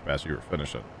smidge pass. You were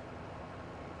finishing.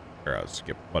 Or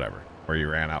skip, whatever. Or you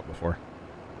ran out before.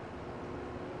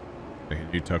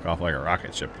 You took off like a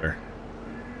rocket ship there.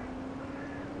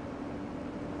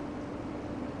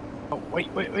 Oh, wait.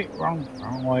 Wrong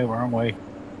way.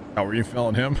 Oh, were you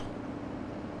filling him?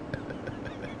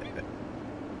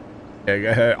 Yeah, go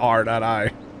ahead. R, not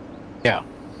I. Yeah.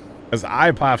 As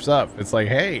I pops up, it's like,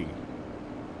 hey,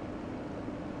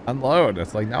 unload.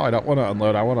 It's like, no, I don't want to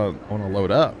unload. I want to load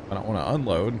up. I don't want to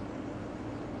unload.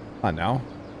 Come on now.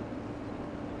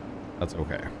 That's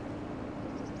okay.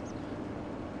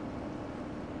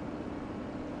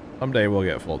 Someday we'll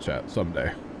get full chat.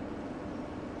 Someday.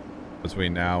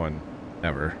 Between now and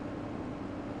never.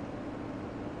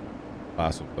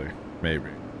 Possibly. Maybe.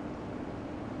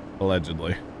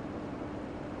 Allegedly.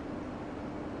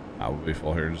 I will be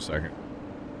full here in just a second.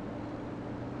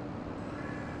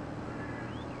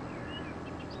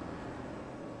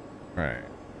 Right.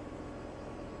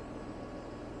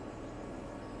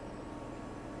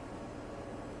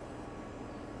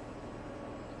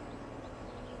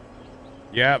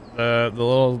 Yep, the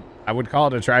little, I would call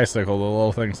it a tricycle, the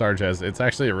little thing Sarge has. It's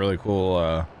actually a really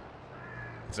cool,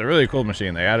 it's a really cool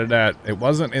machine. They added that. It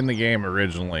wasn't in the game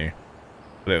originally,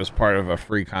 but it was part of a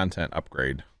free content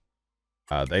upgrade.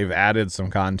 They've added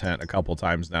some content a couple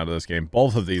times now to this game.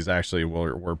 Both of these actually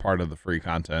were part of the free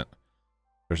content.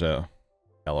 There's a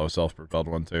yellow self-propelled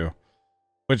one too,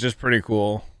 which is pretty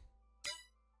cool.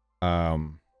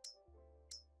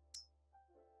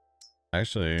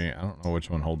 Actually, I don't know which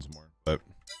one holds more, but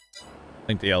I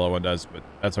think the yellow one does, but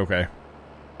that's okay.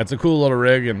 That's a cool little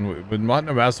rig, and we've been wanting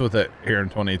to mess with it here in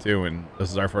 22, and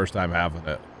this is our first time having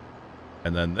it.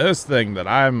 And then this thing that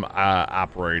I'm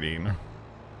operating,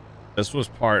 this was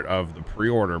part of the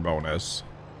pre-order bonus,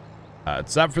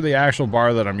 except for the actual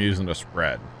bar that I'm using to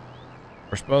spread.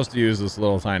 We're supposed to use this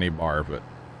little tiny bar, but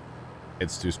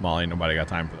it's too small. Ain't nobody got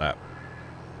time for that.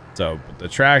 So, but the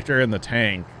tractor and the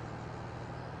tank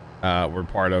were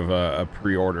part of a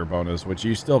pre-order bonus, which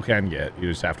you still can get. You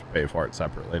just have to pay for it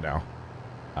separately now,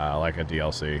 like a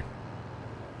DLC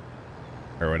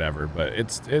or whatever. But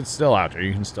it's still out there.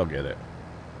 You can still get it.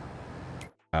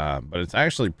 But it's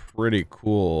actually pretty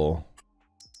cool.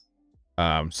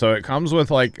 So it comes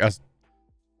with like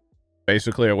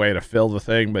basically a way to fill the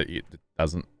thing, but it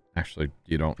doesn't actually,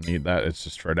 you don't need that. It's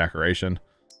just for decoration.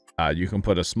 You can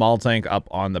put a small tank up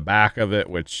on the back of it,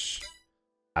 which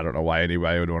I don't know why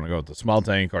anybody would want to go with the small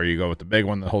tank, or you go with the big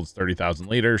one that holds 30,000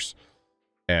 liters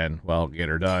and, well, get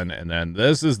her done. And then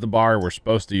this is the bar we're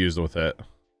supposed to use with it,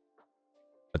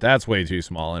 but that's way too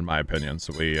small in my opinion.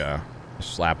 So we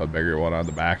slap a bigger one on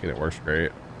the back and it works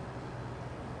great.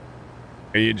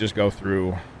 You just go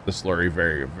through the slurry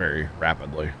very, very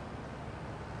rapidly.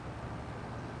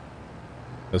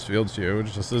 This field's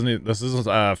huge. This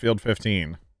isn't field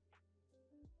 15.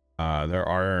 There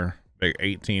are big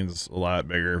 18s, a lot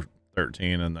bigger,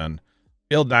 13, and then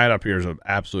field 9 up here is an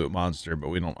absolute monster, but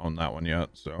we don't own that one yet.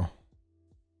 So,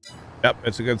 yep,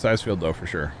 it's a good size field though for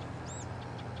sure.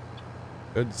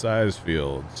 Good size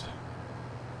fields.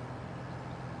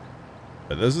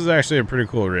 But this is actually a pretty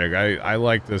cool rig. I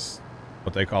like this,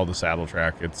 what they call the saddle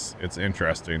track. It's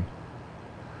interesting.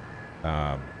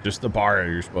 Just the bar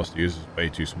you're supposed to use is way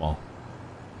too small.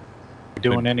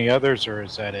 Doing any others, or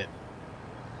is that it?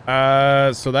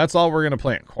 So that's all we're gonna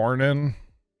plant corn in.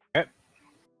 Okay.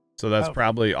 So that's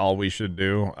probably all we should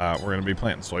do. We're gonna be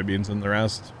planting soybeans in the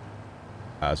rest.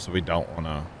 So we don't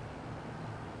wanna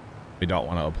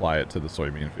apply it to the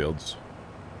soybean fields.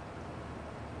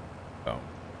 So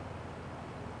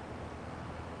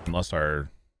unless our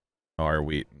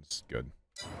wheat is good.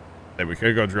 Hey, we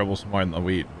could go dribble some more in the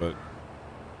wheat, but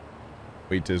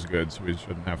wheat is good, so we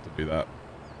shouldn't have to do that.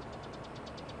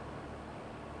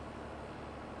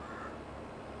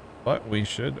 But we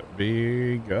should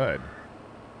be good.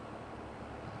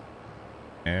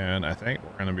 And I think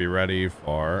we're going to be ready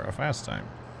for a fast time.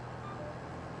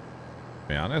 To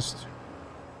be honest.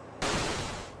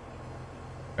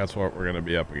 That's what we're going to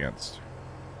be up against.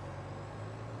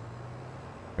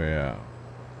 Yeah.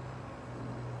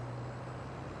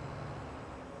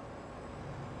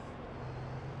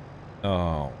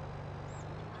 Oh.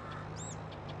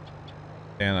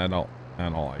 And I don't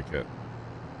like it.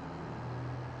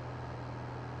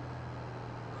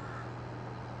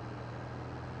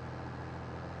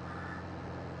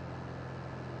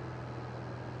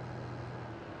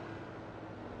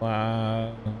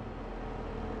 Wow.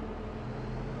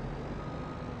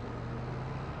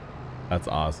 That's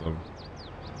awesome.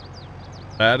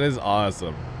 That is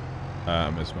awesome,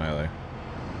 Miss Smiley.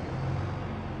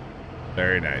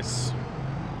 Very nice.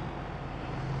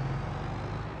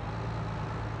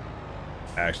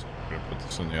 Actually, I'm gonna put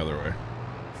this in the other way.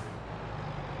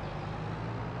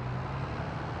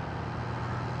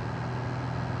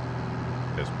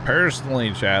 Because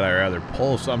personally, Chad, I'd rather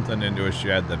pull something into a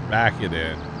shed than back it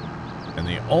in. And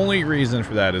the only reason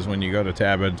for that is when you go to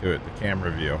tab into it, the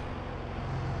camera view.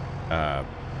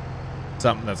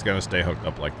 Something that's going to stay hooked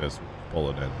up like this, pull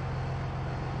it in.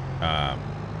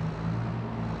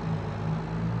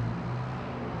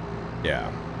 Yeah.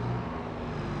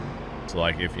 So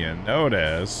like if you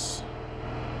notice,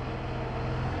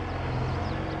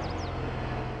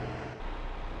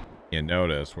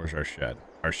 where's our shed?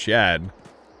 Our shed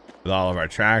with all of our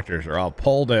tractors are all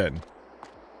pulled in.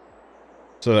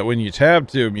 So that when you tab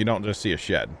to them, you don't just see a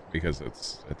shed,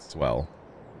 because well,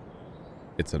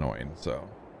 it's annoying. So,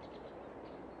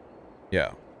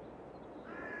 yeah.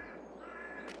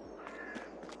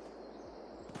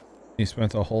 He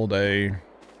spent a whole day.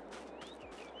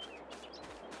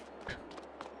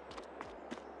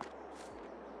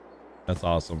 That's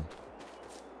awesome.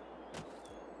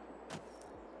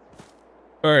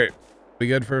 All right, we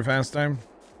good for a fast time?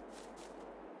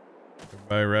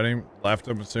 Everybody ready? Left,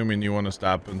 I'm assuming you want to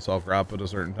stop and self-drop at a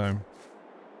certain time.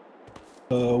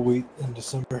 Wheat in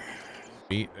December.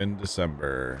 Wheat in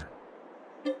December.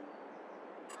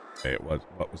 Okay,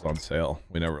 what was on sale?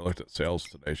 We never looked at sales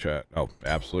today, chat. Oh,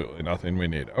 absolutely nothing we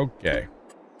need. Okay.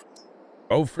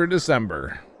 Go for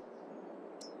December.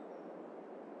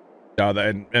 No,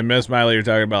 and Miss Miley, you're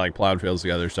talking about like plowed fields,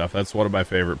 the other stuff. That's one of my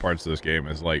favorite parts of this game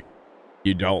is like,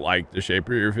 you don't like the shape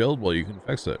of your field? Well, you can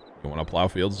fix it. You want to plow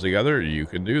fields together? You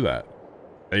can do that.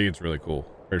 I think it's really cool,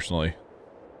 personally.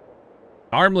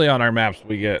 Normally on our maps,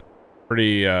 we get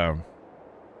pretty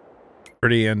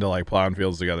into like plowing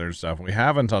fields together and stuff. We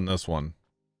haven't on this one.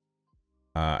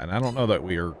 And I don't know that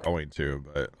we are going to,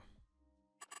 but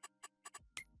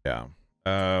yeah.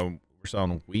 We're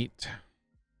selling wheat.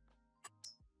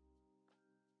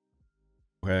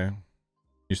 Okay.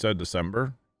 You said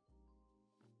December?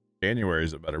 January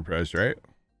is a better price, right?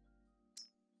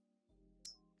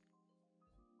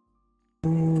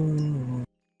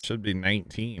 Should be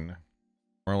 19.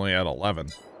 We're only at 11.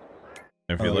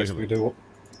 If you look at we do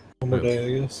one more day,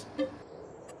 I guess.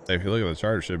 If you look at the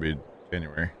chart, it should be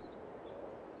January.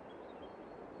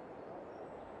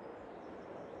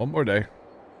 One more day.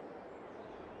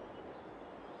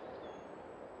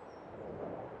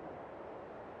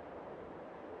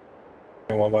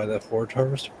 You want to buy that forage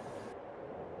harvester?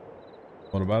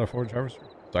 What about a forage harvester?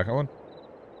 Second one?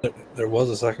 There was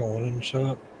a second one in the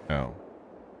shop. No.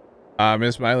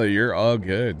 Miss Miley, you're all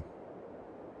good.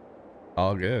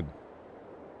 All good.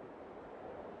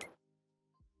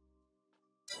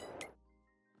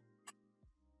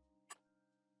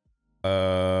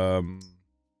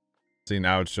 See,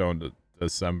 now it's showing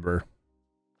December.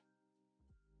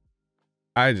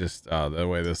 I just, the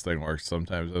way this thing works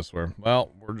sometimes, I swear.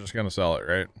 Well, we're just gonna sell it,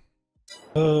 right?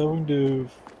 We can do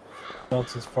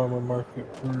Johnson's Farmer Market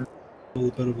for a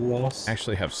little bit of a loss.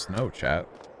 Actually have snow, chat.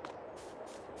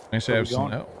 Actually have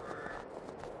snow.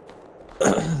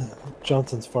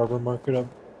 Johnson's Farmer Market up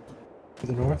to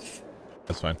the north.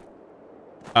 That's fine.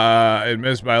 And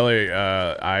Miss Miley,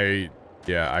 I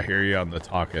hear you on the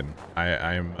talking.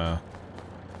 I'm a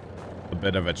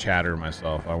bit of a chatter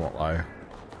myself, I won't lie.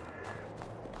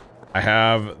 I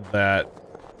have that.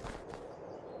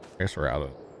 I guess we're out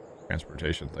of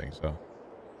transportation thing, so.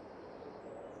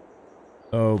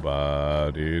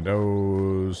 Nobody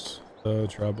knows the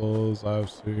troubles I've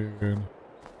seen.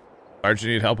 Archie,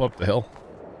 need help up the hill?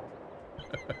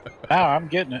 I'm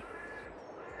getting it.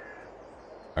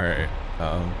 All right.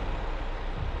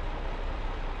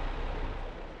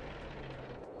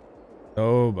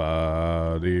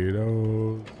 Nobody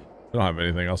knows. We don't have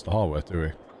anything else to haul with, do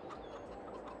we?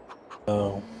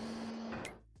 No.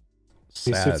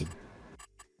 Sad.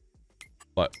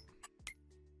 What?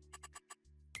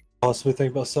 Possibly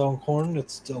think about selling corn.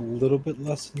 It's a little bit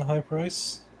less than the high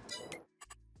price.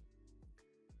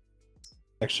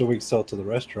 Actually, we can sell it to the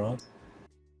restaurant.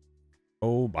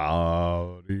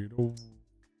 Nobody knows.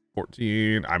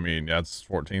 14. I mean, that's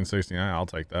 14.69. I'll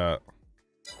take that.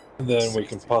 And then we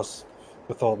can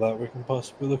with all that, we can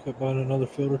possibly look at buying another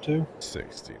field or two.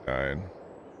 69.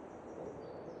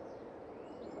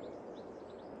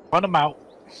 Run them out.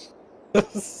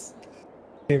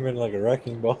 Came in like a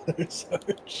wrecking ball or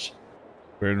such.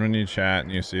 Weird when you chat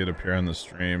and you see it appear on the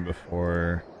stream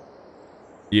before.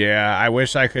 Yeah, I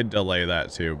wish I could delay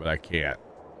that too, but I can't.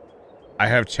 I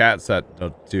have chats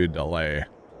that do delay,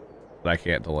 but I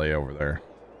can't delay over there.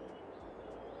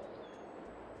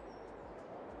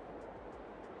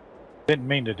 Didn't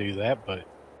mean to do that, but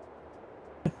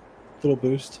Little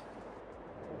boost.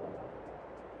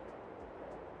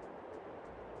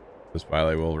 This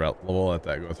finally we'll let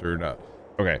that go through now.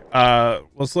 Okay,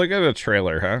 let's look at a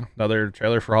trailer, huh? Another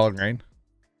trailer for hauling grain.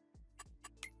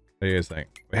 What do you guys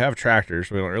think? We have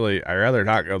tractors. We don't really. I'd rather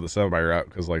not go the semi route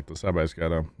because, like, the semi's got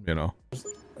them. You know.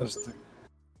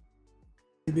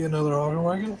 Maybe another auger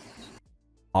wagon.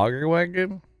 Auger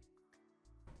wagon.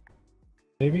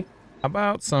 Maybe. How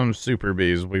about some Super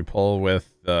Bees we pull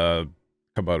with the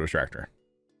Kubota tractor?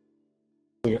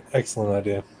 Excellent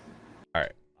idea. All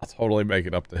right, I'll totally make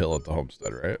it up the hill at the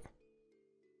homestead, right?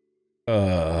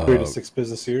 3 to 6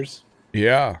 business years.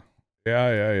 Yeah.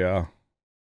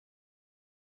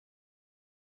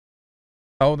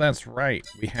 Oh, that's right.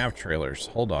 We have trailers.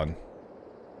 Hold on.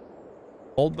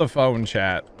 Hold the phone,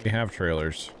 chat. We have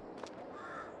trailers.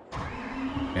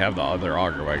 We have the other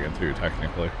auger wagon too,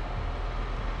 technically.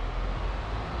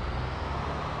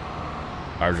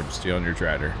 I'm stealing your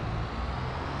tractor.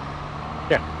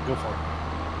 Yeah, go for it.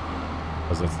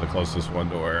 Because it's the closest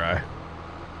one to where I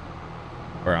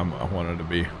wanted to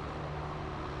be.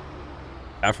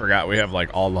 I forgot we have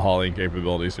like all the hauling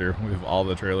capabilities here. We have all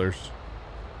the trailers.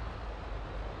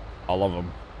 All of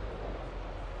them.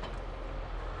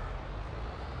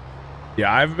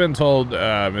 Yeah, I've been told,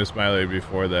 Miss Miley,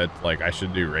 before that like I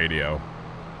should do radio.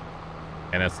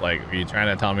 And it's like, are you trying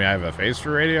to tell me I have a face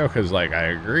for radio? Because like I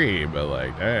agree, but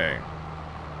like, dang.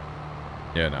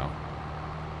 You know.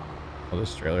 Well,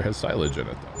 this trailer has silage in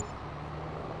it though.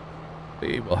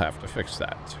 We will have to fix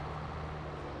that.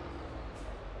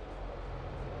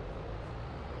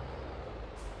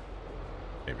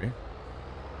 Maybe.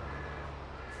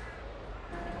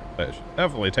 But it should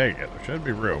definitely take it. There should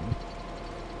be room.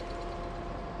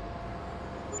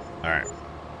 Alright.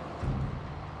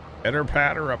 Pitter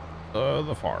patter up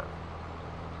the farm.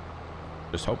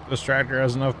 Just hope this tractor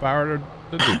has enough power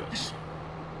to do this.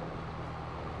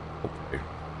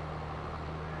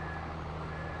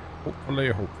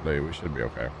 Hopefully we should be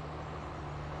okay.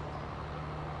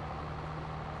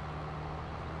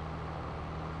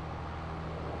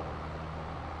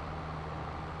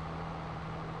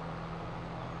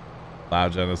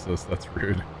 Loud Genesis, that's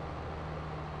rude.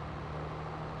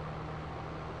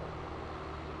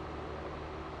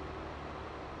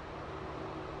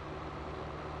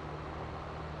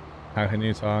 How can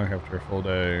you talk after a full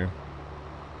day?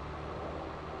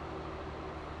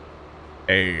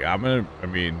 Hey, I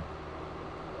mean,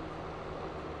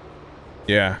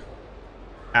 yeah.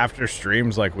 After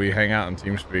streams, like, we hang out in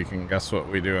TeamSpeak, and guess what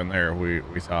we do in there? We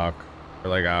talk for,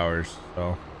 like, hours,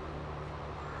 so.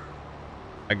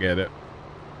 I get it.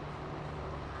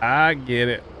 I get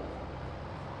it.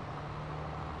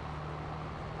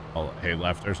 Oh, hey,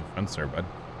 left, there's a fence there, bud.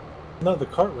 No, the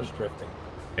cart was drifting.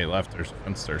 Hey, left, there's a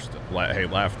fence there. Hey,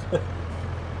 left.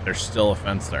 There's still a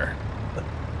fence there.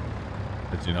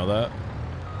 Did you know that?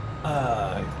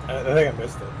 I think I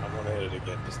missed it. I'm gonna hit it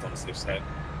again, just on the safe side.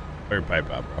 Put your pipe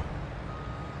out, bro.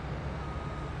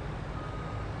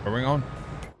 Where are we going?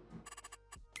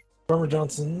 Farmer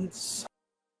Johnson's.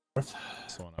 North.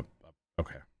 This one up.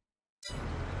 Okay.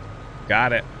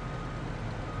 Got it.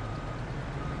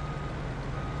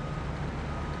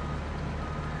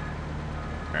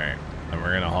 Alright. And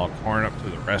we're gonna haul corn up to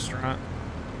the restaurant.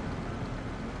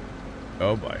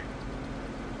 Oh boy.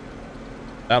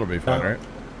 That'll be fun, right?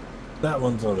 That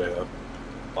one's already up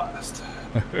last.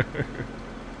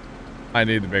 I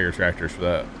need the bigger tractors for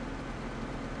that.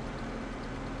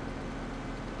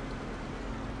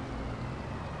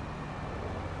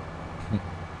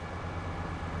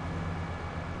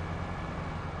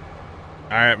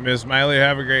 All right, Miss Miley,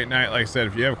 have a great night. Like I said,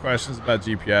 if you have questions about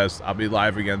GPS, I'll be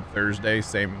live again Thursday.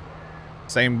 Same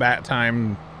bat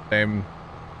time, same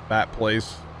bat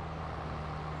place.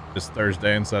 Just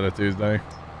Thursday instead of Tuesday.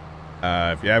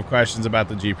 If you have questions about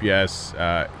the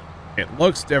GPS, it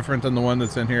looks different than the one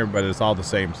that's in here, but it's all the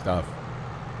same stuff.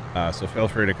 So feel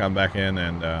free to come back in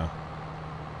and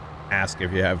ask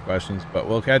if you have questions. But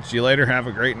we'll catch you later. Have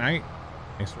a great night.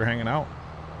 Thanks for hanging out.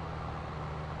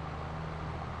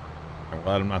 I'm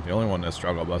glad I'm not the only one that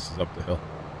struggle buses up the hill.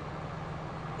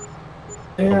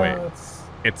 Yeah, oh, wait.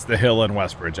 It's the hill in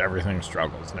Westbridge. Everything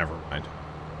struggles. Never mind.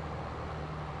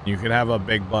 You could have a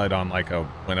big bud on like a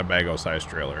Winnebago size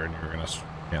trailer and you're going to,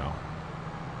 you know,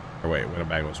 or wait,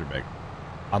 Winnebagos are big.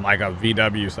 On like a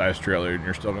VW size trailer and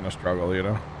you're still going to struggle, you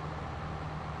know.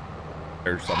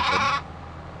 There's something.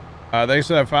 Thanks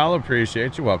for that follow.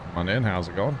 Appreciate you. Welcome on in. How's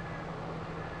it going?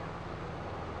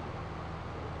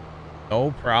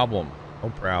 No problem. No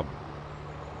problem.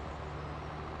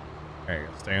 Okay,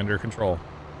 stay under control.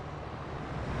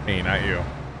 Hey, not you.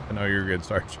 I know you're good,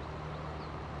 Sarge.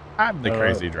 I'm the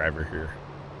crazy driver here.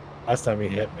 Last time he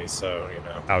hit me, so, you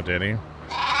know. Oh, did he?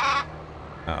 Oh.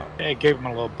 Yeah, I gave him a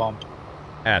little bump.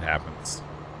 That happens.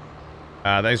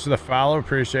 Thanks for the follow.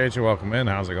 Appreciate you. Welcome in.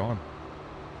 How's it going?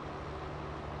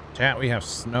 Chat, we have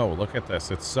snow. Look at this.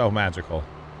 It's so magical.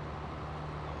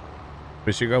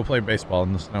 We should go play baseball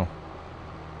in the snow.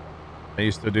 I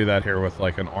used to do that here with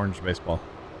like an orange baseball.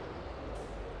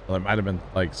 Well, it might have been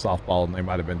like softball and they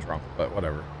might have been drunk, but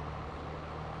whatever.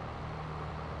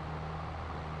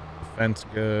 The fence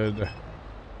good.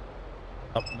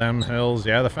 Up them hills.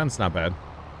 Yeah, the fence not bad.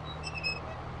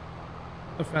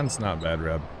 The fence not bad,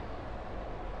 Reb.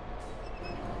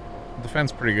 The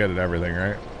fence pretty good at everything,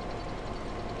 right?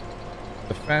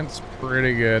 The fence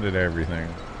pretty good at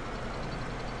everything.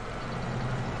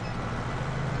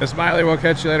 Miss Smiley, we'll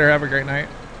catch you later. Have a great night.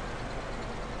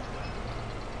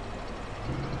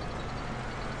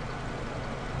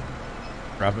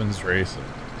 Robin's racing.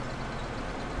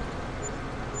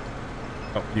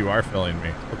 Oh, you are filling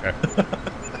me. Okay.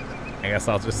 I guess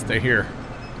I'll just stay here.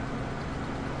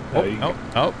 Oh,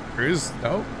 oh, cruise.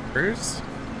 Oh, cruise.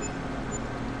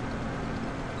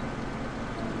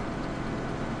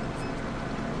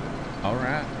 All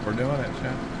right, we're doing it,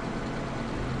 Chad.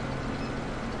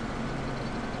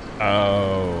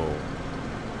 Oh.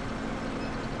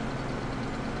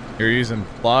 You're using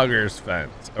Plugger's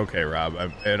fence. Okay, Rob,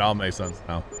 it all makes sense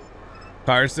now.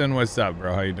 Carson, what's up,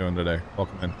 bro? How you doing today?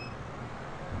 Welcome in.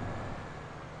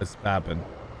 What's poppin'?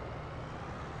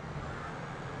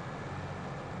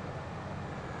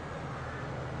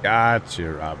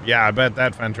 Gotcha, Rob. Yeah, I bet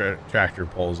that fence tractor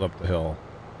pulls up the hill.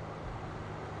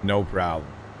 No problem.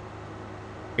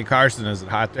 Hey, Carson, is it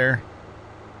hot there?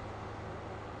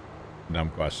 Dumb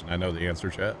question. I know the answer,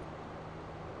 chat.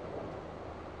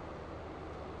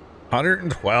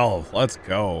 112. Let's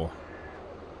go.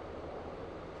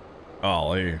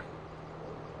 Golly.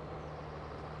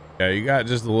 Yeah, you got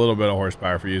just a little bit of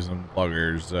horsepower for using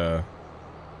Plugger's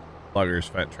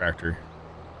fence tractor.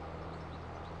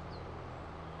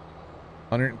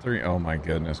 103. Oh my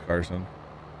goodness, Carson.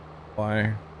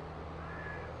 Why?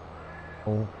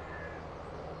 Oh.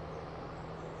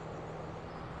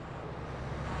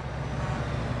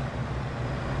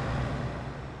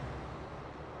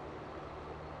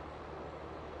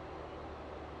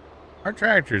 Our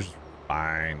tractor's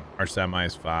fine. Our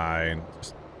semi's fine.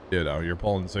 Just, you know, you're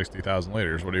pulling 60,000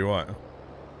 liters. What do you want?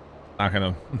 Not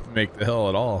gonna make the hill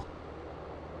at all.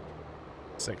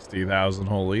 60,000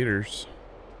 whole liters.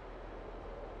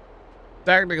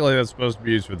 Technically, that's supposed to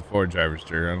be used for the Ford driver's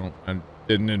chair. I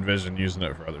didn't envision using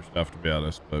it for other stuff, to be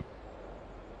honest, but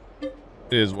it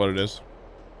is what it is.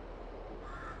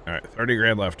 All right, 30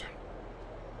 grand left.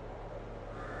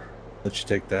 Let you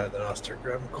take that, then I'll start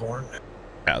grabbing corn. Yeah,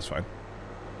 that's fine.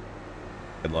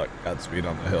 Good luck. Godspeed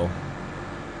on the hill.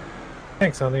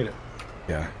 Thanks, I'll need it.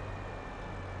 Yeah.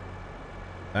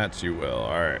 That you will.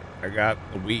 All right, I got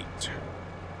the wheat.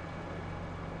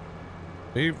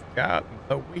 We've got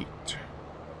the wheat.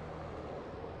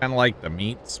 Kind of like the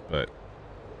meats, but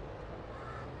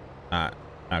not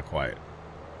quite.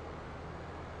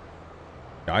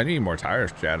 I need more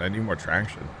tires, Chad. I need more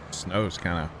traction. Snow's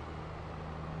kind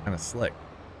of slick.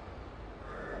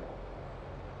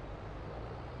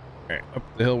 Okay, up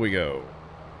the hill we go.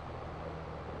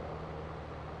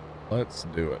 Let's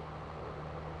do it.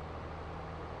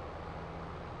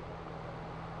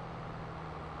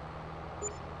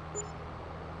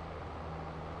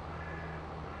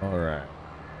 All right.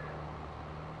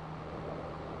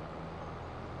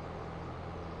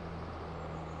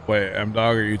 Wait,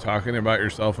 M-Dog, are you talking about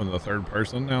yourself in the third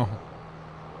person now?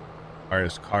 Or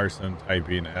is Carson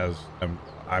typing as...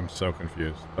 I'm so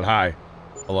confused. But hi.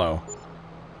 Hello.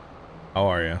 How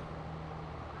are you?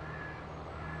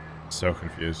 So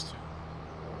confused.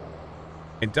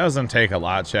 It doesn't take a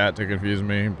lot, chat, to confuse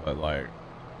me, but like...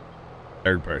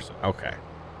 Third person. Okay.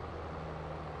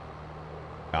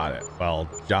 Got it. Well,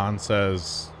 John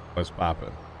says, what's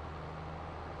poppin'?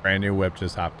 Brand new whip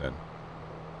just hopped in.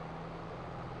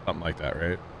 Something like that,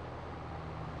 right?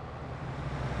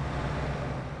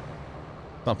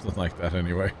 Something like that,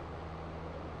 anyway.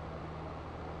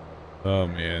 Oh,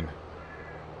 man.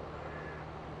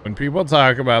 When people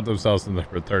talk about themselves in the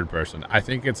third person, I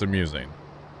think it's amusing.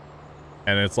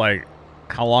 And it's like,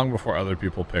 how long before other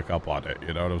people pick up on it?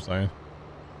 You know what I'm saying?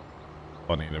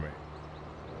 Funny to me.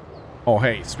 Oh,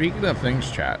 hey, speaking of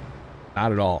things, chat.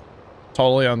 Not at all.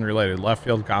 Totally unrelated. Left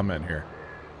field comment here.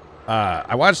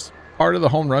 I watched part of the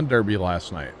home run derby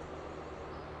last night.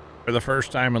 For the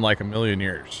first time in like a million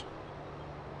years.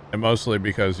 And mostly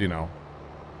because, you know,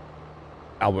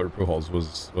 Albert Pujols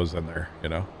was in there, you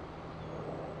know.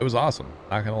 It was awesome.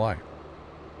 Not gonna lie.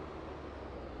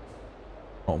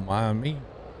 Don't mind me.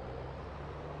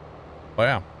 But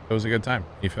yeah, it was a good time.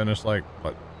 He finished like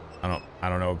what? I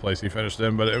don't know what place he finished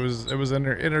in, but it was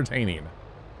entertaining.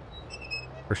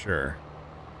 For sure.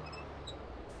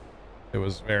 It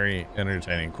was very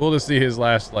entertaining. Cool to see his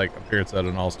last like appearance at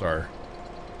an all-star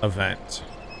event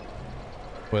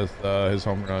with his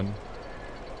home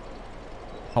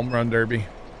run derby.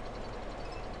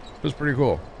 It was pretty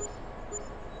cool.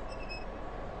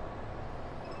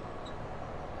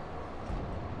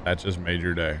 That just made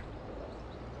your day.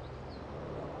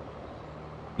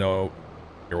 No,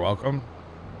 you're welcome.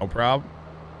 No problem.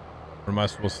 What am I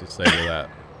supposed to say to that?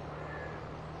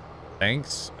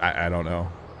 Thanks? I don't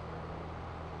know.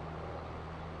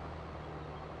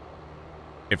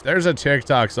 If there's a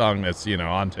TikTok song that's, you know,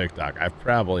 on TikTok, I've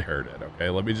probably heard it, okay?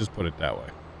 Let me just put it that way.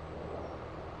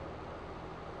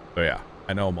 So yeah,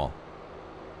 I know them all.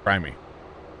 Try me.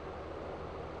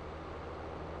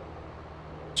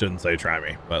 Shouldn't say try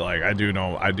me, but like I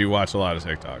do watch a lot of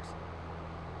TikToks.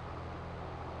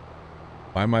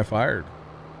 Why am I fired?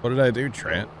 What did I do,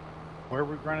 Trent? Where are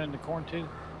we running the corn to?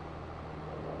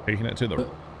 Taking it to the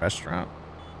restaurant?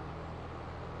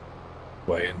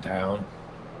 Way in town.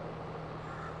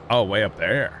 Oh, way up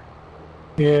there.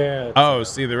 Yeah. Oh,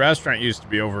 see, the restaurant used to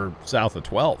be over south of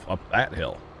 12, up that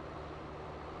hill.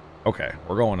 Okay,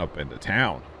 we're going up into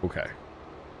town. Okay.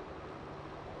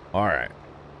 All right.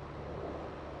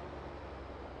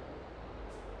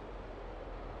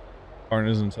 Corn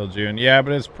is until June. Yeah,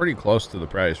 but it's pretty close to the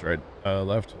price, right?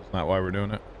 Left. It's not why we're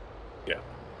doing it. Yeah.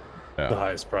 Yeah. The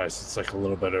highest price. It's like a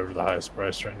little bit over the highest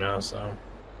price right now, so.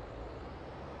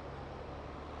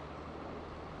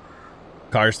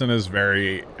 Carson is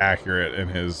very accurate in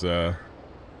his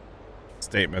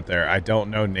statement there. I don't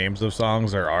know names of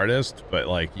songs or artists, but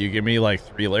like you give me like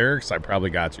 3 lyrics, I probably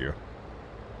got you.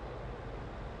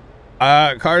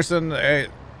 Carson,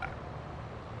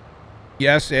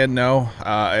 yes and no.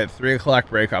 At 3 o'clock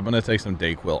break, I'm gonna take some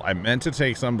Dayquil. I meant to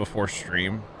take some before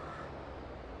stream,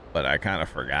 but I kind of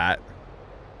forgot.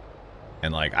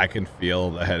 And like I can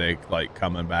feel the headache like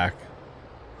coming back.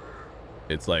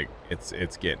 It's like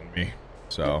it's getting me.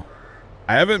 So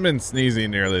I haven't been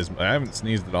sneezing nearly as much. I haven't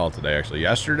sneezed at all today, actually.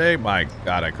 Yesterday, my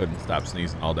God, I couldn't stop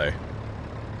sneezing all day.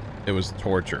 It was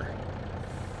torture.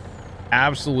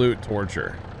 Absolute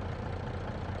torture.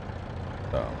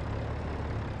 So.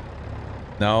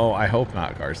 No, I hope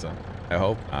not, Carson. I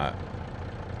hope not.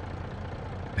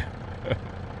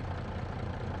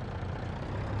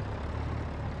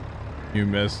 You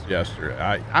missed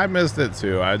yesterday. I missed it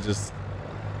too.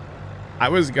 I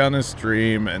was gonna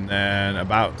stream, and then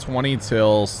about 20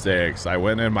 till 6, I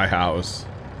went in my house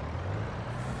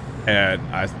and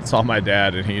I saw my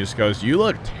dad, and he just goes, "You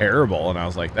look terrible." And I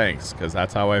was like, "Thanks," because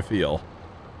that's how I feel.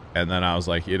 And then I was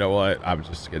like, you know what?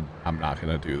 I'm not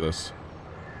gonna do this.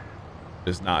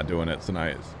 Just not doing it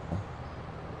tonight. So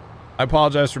I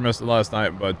apologize for missing last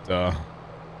night, but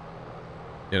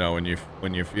you know,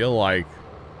 when you feel like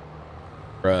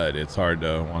crud, it's hard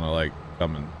to want to like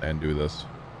come and do this.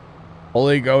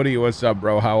 Holy Goaty, what's up,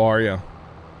 bro? How are you?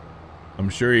 I'm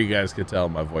sure you guys could tell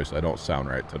in my voice I don't sound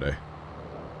right today.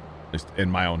 At least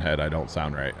in my own head, I don't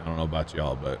sound right. I don't know about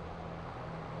y'all, but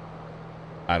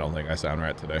I don't think I sound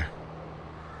right today.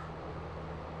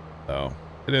 So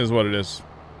it is what it is.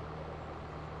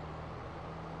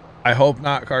 I hope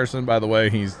not, Carson. By the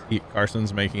way,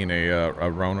 Carson's making a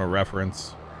Rona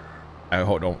reference. I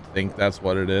don't think that's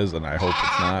what it is, and I hope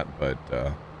it's not. But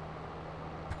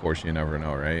of course, you never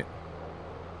know, right?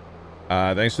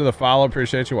 Thanks for the follow.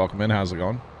 Appreciate you. Welcome in. How's it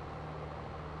going?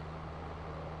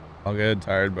 All good.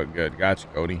 Tired, but good. Gotcha,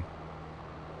 Cody.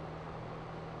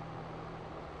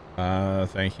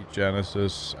 Thank you,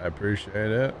 Genesis. I appreciate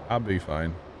it. I'll be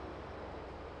fine.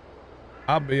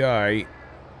 I'll be all right.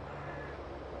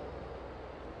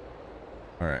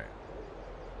 All right.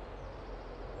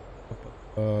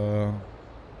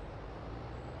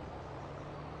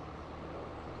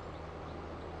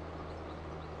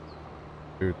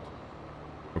 Dude.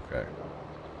 Okay.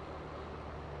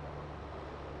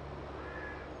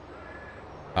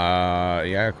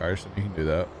 Yeah, Carson, you can do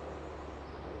that.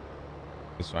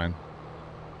 It's fine.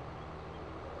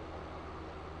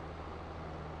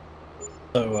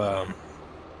 So,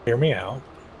 hear me out.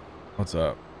 What's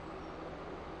up?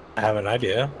 I have an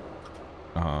idea.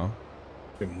 Uh-huh.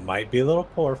 We might be a little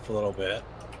poor for a little bit.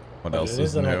 What else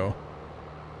is new?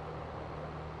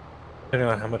 Depending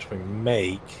on how much we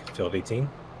make, field 18?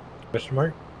 Question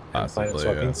mark? Possibly,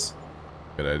 yeah.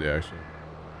 Good idea, actually.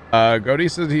 Goaty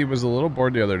said he was a little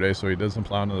bored the other day, so he did some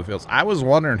plowing in the fields. I was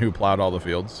wondering who plowed all the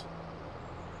fields.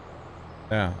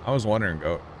 Yeah, I was wondering,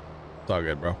 Goat. It's all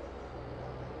good, bro.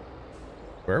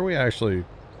 Where are we actually?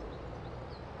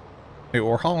 Hey,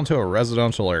 we're hauling to a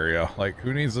residential area. Like,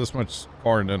 who needs this much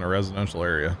corn in a residential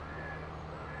area?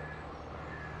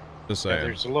 Just saying. Yeah,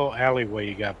 there's a little alleyway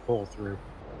you got to pull through.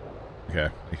 Okay,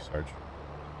 thank you, Sarge.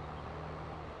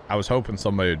 I was hoping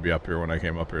somebody would be up here when I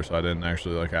came up here, so I didn't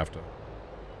actually like have to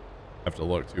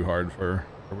look too hard for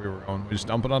where we were going. We just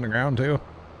dump it on the ground too.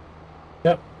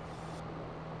 Yep.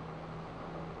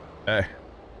 Hey,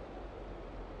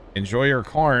 enjoy your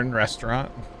corn,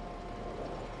 restaurant.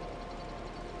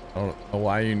 I don't know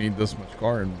why you need this much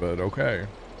corn, but okay.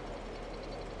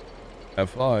 Have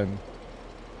fun.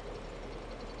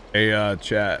 Hey,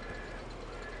 chat.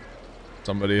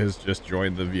 Somebody has just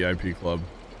joined the VIP club.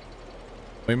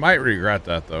 We might regret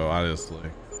that, though, honestly.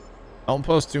 Don't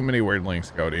post too many weird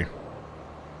links, Cody.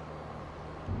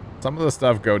 Some of the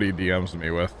stuff Cody DMs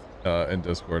me with in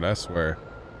Discord, I swear.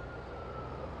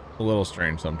 It's a little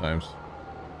strange sometimes.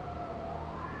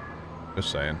 Just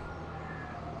saying.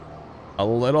 A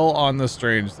little on the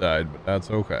strange side, but that's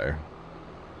okay.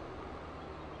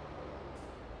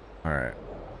 Alright.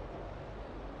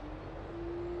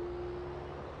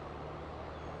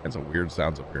 Had some weird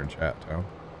sounds up here in chat, town.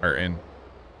 Or in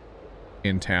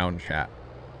town chat.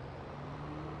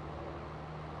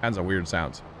 Kinds of weird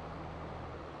sounds.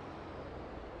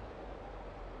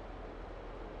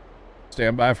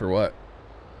 Stand by for what?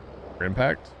 For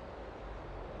impact?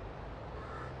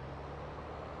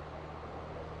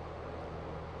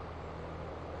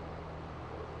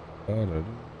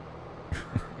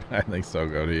 I think so,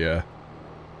 Cody, yeah.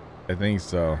 I think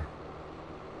so.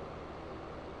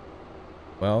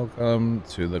 Welcome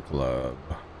to the club.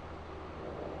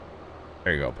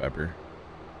 There you go, Pepper.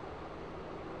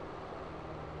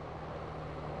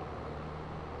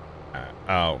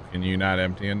 Oh, can you not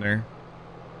empty in there?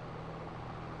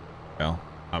 Well,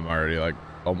 I'm already like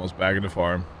almost back in the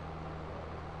farm.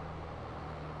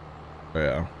 But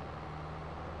yeah.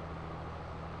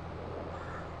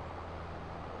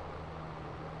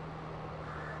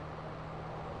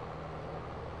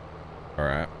 All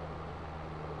right.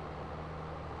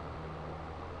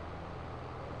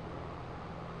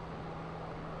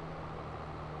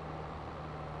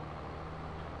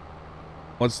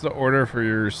 What's the order for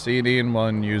your seeding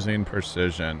when using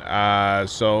precision?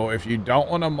 So if you don't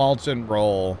want to mulch and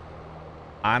roll,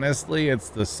 honestly, it's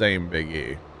the same, Big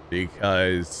E,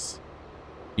 because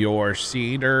your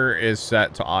seeder is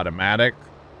set to automatic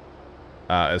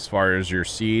as far as your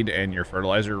seed and your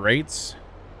fertilizer rates.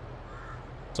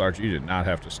 Sarge, you did not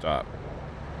have to stop.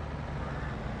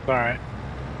 All right.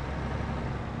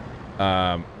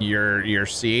 Your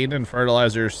seed and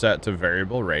fertilizer is set to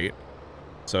variable rate.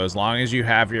 So as long as you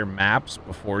have your maps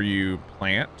before you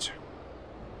plant,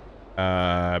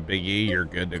 Big E, you're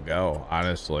good to go,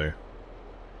 honestly.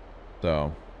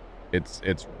 So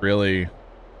it's really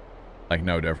like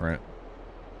no different.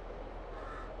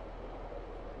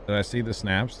 Did I see the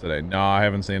snaps today? No, I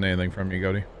haven't seen anything from you,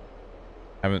 Cody.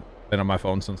 Haven't been on my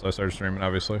phone since I started streaming,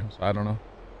 obviously, so I don't know.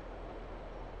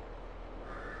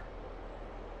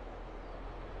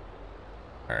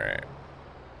 All right.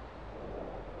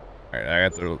 All right, I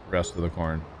got the rest of the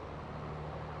corn.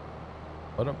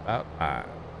 What about that?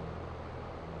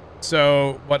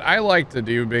 So what I like to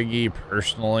do, Big E,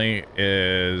 personally,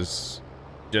 is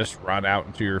just run out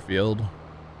into your field.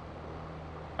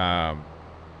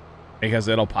 Because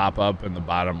it'll pop up in the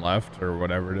bottom left or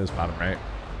whatever it is, bottom right.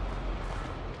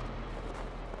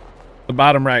 The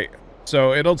bottom right.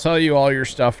 So it'll tell you all your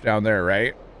stuff down there,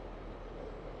 right?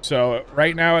 So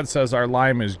right now it says our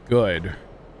lime is good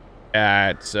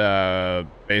at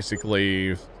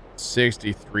basically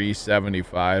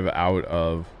 63.75 out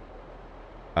of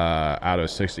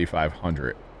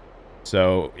 6,500.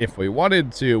 So if we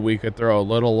wanted to, we could throw a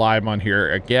little lime on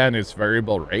here. Again, it's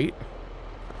variable rate,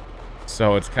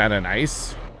 so it's kind of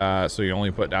nice. So you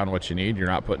only put down what you need. You're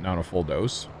not putting down a full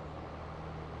dose.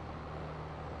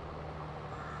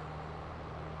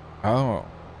 Oh,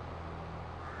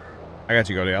 I got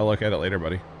you, Cody. I'll look at it later,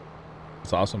 buddy.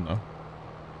 It's awesome though.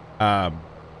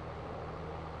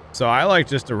 So I like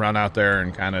just to run out there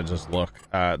and kind of just look.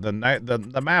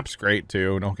 The map's great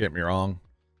too, don't get me wrong,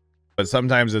 but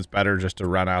sometimes it's better just to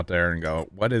run out there and go,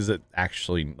 what is it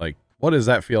actually like? What does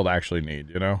that field actually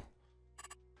need? You know.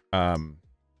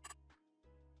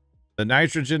 The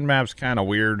nitrogen map's kind of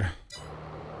weird,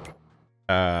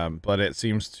 but it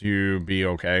seems to be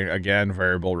okay. Again,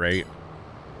 variable rate.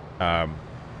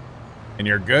 And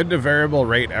you're good to variable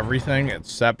rate everything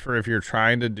except for if you're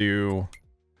trying to do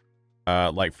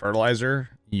like fertilizer.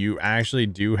 You actually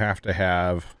do have to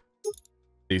have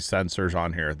these sensors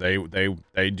on here.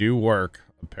 They do work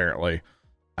apparently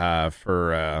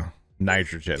for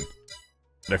nitrogen.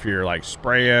 But if you're like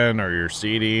spraying or you're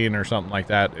seeding or something like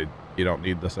that, you don't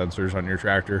need the sensors on your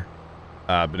tractor.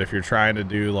 But if you're trying to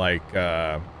do like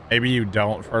maybe you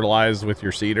don't fertilize with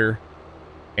your seeder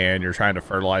and you're trying to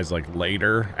fertilize like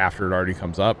later after it already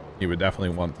comes up, you would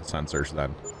definitely want the sensors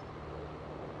then.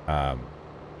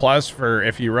 Plus, for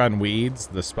if you run weeds,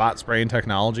 the spot spraying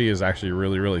technology is actually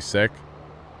really sick.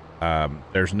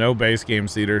 There's no base game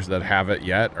seeders that have it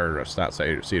yet, or it's not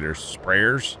seeders,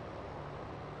 sprayers.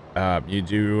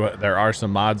 There are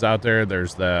some mods out there.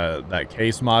 There's that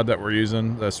case mod that we're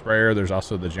using, the sprayer. There's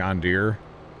also the John Deere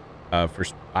for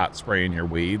spot spraying your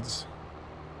weeds,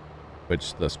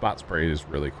 which the spot spray is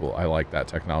really cool. I like that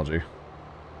technology.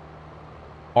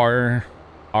 Or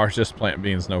just plant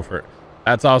beans, no for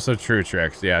That's also true,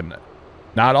 Trix. Yeah,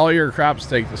 not all your crops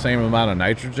take the same amount of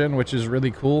nitrogen, which is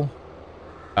really cool.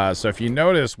 So if you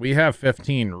notice, we have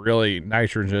 15 really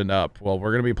nitrogen up. Well,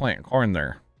 we're going to be planting corn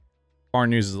there.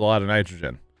 Corn uses a lot of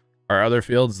nitrogen. Our other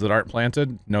fields that aren't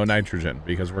planted, no nitrogen,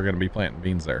 because we're going to be planting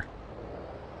beans there.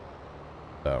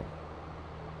 So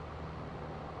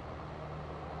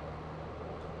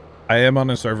I am on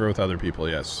a server with other people,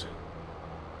 yes.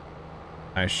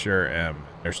 I sure am.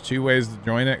 There's 2 ways to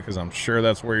join it, because I'm sure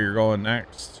that's where you're going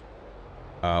next.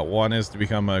 One is to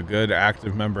become a good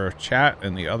active member of chat,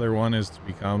 and the other one is to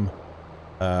become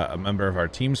a member of our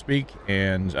TeamSpeak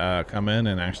and come in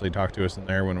and actually talk to us in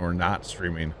there when we're not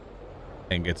streaming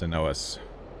and get to know us.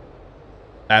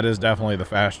 That is definitely the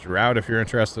faster route if you're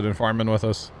interested in farming with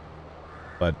us,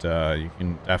 but you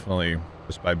can definitely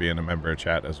just by being a member of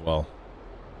chat as well.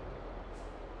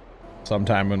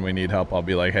 Sometime when we need help, I'll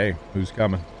be like, hey, who's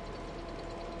coming?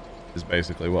 Is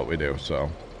basically what we do. So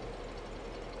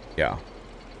yeah.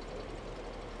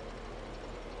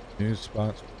 New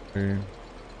spots.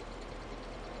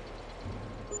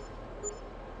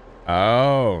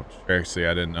 Oh, Trixie,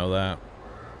 I didn't know that.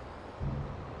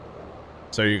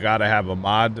 So you got to have a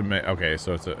mod to make. Okay,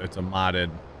 so it's a modded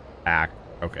pack.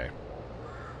 Okay,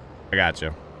 I got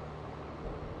you.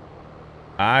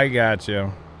 I got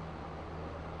you.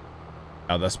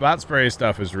 Now the spot spray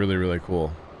stuff is really, really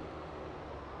cool.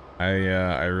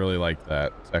 I really like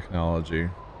that technology.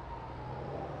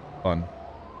 Fun.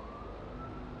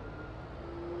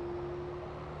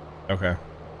 Okay.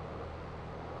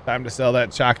 Time to sell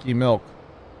that chalky milk.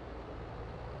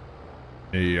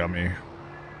 Yummy.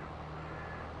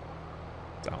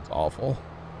 Sounds awful.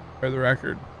 For the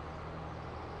record.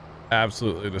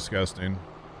 Absolutely disgusting.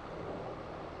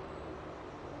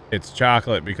 It's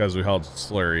chocolate because we held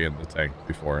slurry in the tank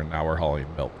before, and now we're hauling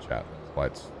milk, chat. That's why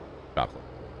it's chocolate.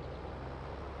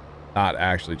 Not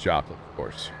actually chocolate, of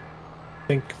course. I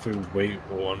think if we wait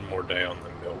one more day on the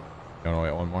milk, You want to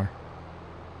wait one more?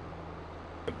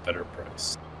 a better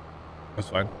price. That's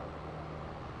fine.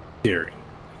 Theory.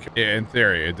 Yeah, in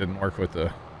theory, it didn't work with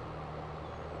the...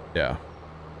 Yeah.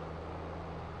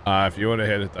 If you would have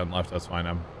hit it then left, that's fine.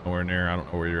 I'm nowhere near. I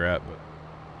don't know where you're at, but...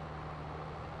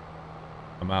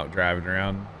 I'm out driving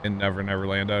around in Never Never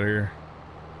Land out here.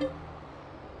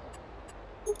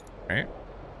 Alright.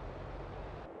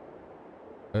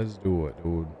 Let's do it,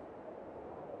 dude.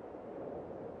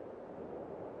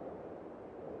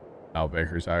 Now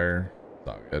Baker's higher. It's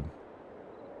all good.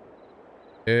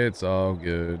 It's all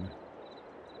good.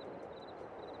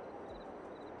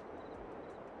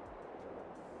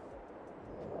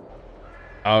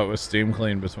 Oh, it was steam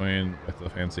clean between with the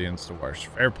fancy Insta-Wash.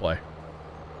 Fair play.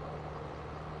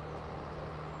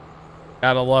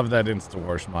 Gotta love that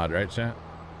Insta-Wash mod, right, chat?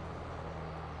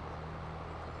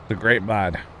 It's a great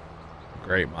mod.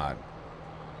 Great mod.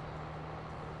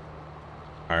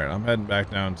 Alright, I'm heading back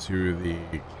down to the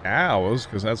cows,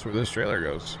 because that's where this trailer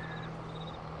goes.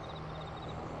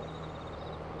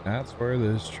 That's where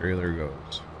this trailer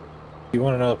goes. You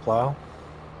want another plow?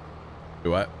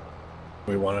 Do what?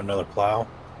 We want another plow?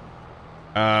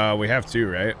 We have 2,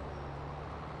 right?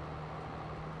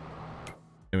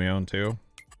 Do we own 2?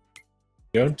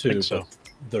 You own 2, Think so. but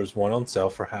there's one on sale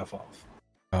for half off.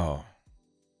 Oh.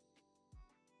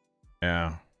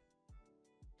 Yeah.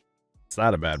 It's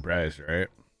not a bad price, right?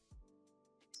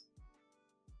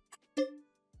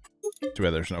 Too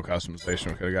bad there's no customization.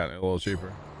 We could have gotten it a little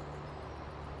cheaper.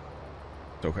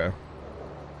 It's okay.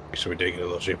 So we did get a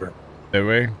little cheaper. Did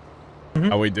we?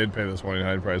 Mm-hmm. Oh, we did pay the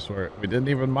 29 price for it. We didn't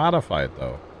even modify it,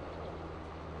 though.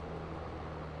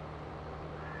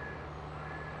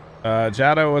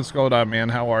 Jado, what's going on, man?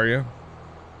 How are you?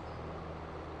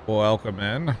 Welcome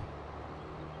in.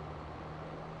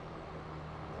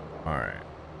 Alright.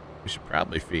 We should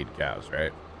probably feed cows,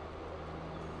 right?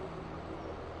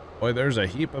 Boy, there's a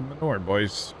heap of manure,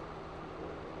 boys.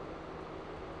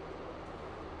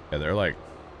 Yeah, they're like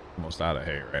almost out of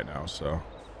hay right now, so.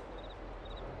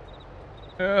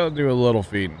 Yeah, I'll do a little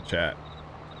feed in chat.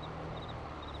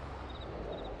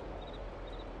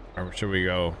 Or should we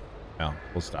go? No,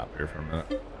 we'll stop here for a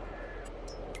minute.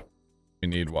 We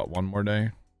need what, 1 more day?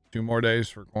 2 more days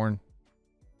for corn?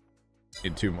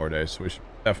 Need 2 more days, so we should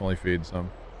definitely feed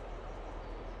some.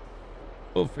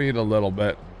 We'll feed a little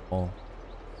bit. We'll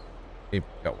keep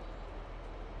going.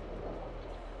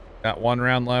 Got 1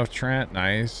 round left, Trent.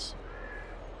 Nice.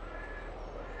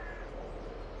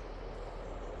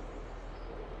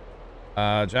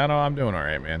 Jano, I'm doing all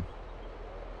right, man.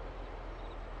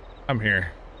 I'm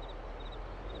here.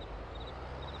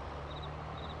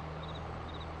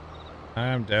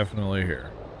 I'm definitely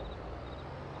here.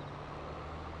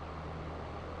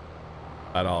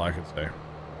 That's all I can say.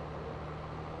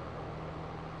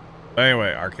 But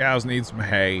anyway, our cows need some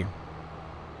hay.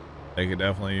 They could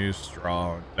definitely use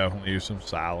straw. Definitely use some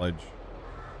silage.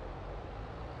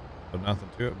 So nothing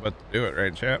to it but to do it,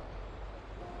 right, chap?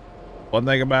 One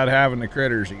thing about having the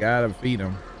critters, you gotta feed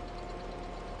them.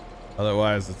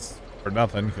 Otherwise, it's for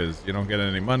nothing because you don't get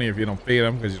any money if you don't feed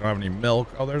them because you don't have any milk.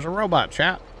 Oh, there's a robot,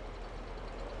 chat.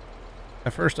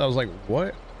 At first, I was like,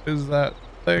 what is that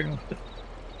thing?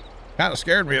 Kind of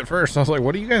scared me at first. I was like,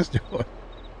 what are you guys doing?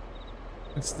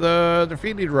 It's the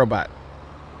feeding robot.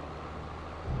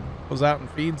 Goes out and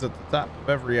feeds at the top of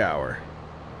every hour.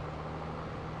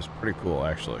 It's pretty cool,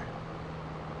 actually.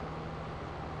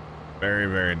 Very,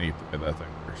 very neat the way that thing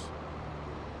works.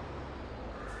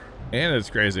 And it's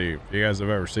crazy if you guys have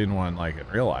ever seen one like in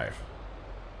real life.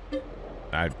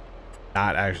 I've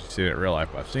not actually seen it in real life,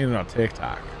 but I've seen it on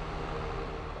TikTok.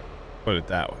 Put it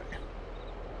that way.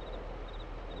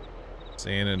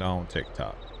 Seeing it on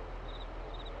TikTok.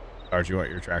 Sarge, you want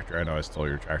your tractor? I know I stole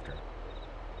your tractor.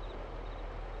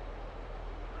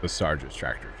 The Sarge's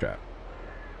tractor, chat.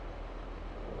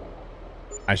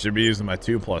 I should be using my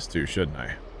 2+2, shouldn't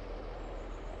I?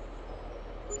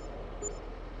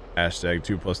 Hashtag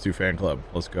 2+2 fan club.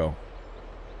 Let's go.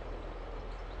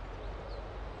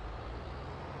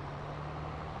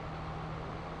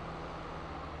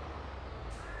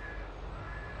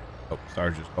 Oh,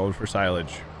 Sarge is going for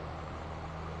silage.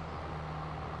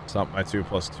 Something my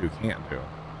 2+2 can't do.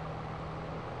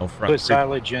 No front. Put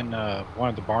silage in one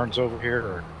of the barns over here,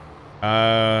 or?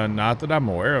 Not that I'm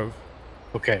aware of.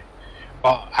 Okay.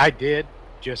 Well, I did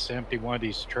just empty one of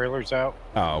these trailers out.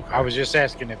 Oh, okay. I was just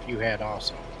asking if you had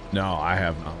also. No, I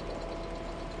have not.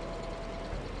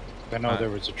 I know there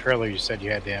was a trailer you said you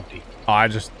had to empty. Oh,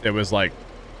 it was like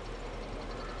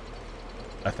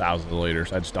 1,000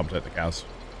 liters. I just dumped it at the cows.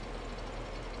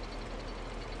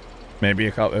 Maybe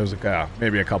a couple. It was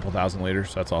maybe a couple thousand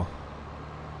liters. That's all.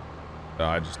 So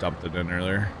I just dumped it in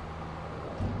earlier.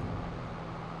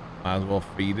 Might as well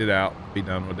feed it out and be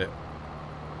done with it.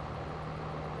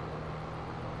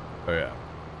 Oh yeah.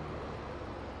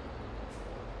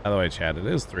 By the way, Chad, it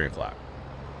is 3 o'clock.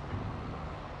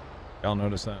 Y'all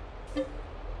notice that?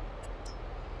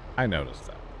 I noticed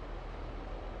that.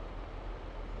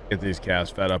 Get these calves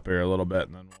fed up here a little bit,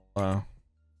 and then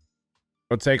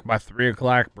we'll take my 3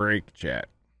 o'clock break, chat.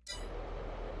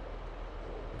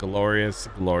 Glorious,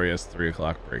 glorious 3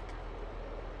 o'clock break.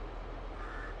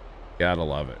 Gotta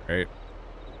love it, right?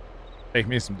 Take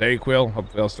me some Dayquil.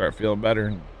 Hopefully I'll start feeling better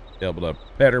and be able to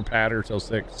pitter patter till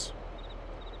 6.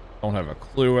 Don't have a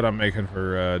clue what I'm making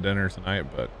for dinner tonight,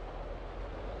 but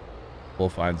we'll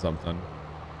find something.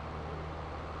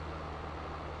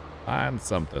 Find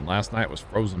something. Last night was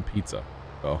frozen pizza,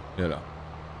 so you know,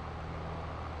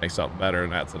 make something better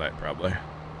than that tonight probably.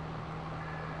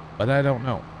 But I don't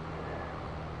know.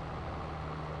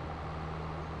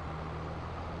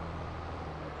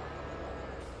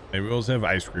 Maybe we'll just have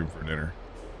ice cream for dinner.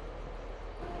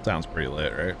 Sounds pretty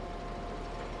lit, right?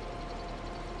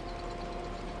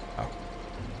 Oh.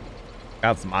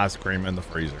 Got some ice cream in the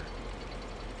freezer.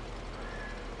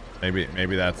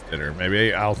 Maybe that's dinner.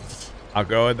 Maybe I'll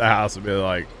go in the house and be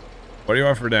like, what do you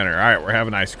want for dinner? All right, we're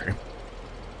having ice cream.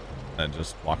 And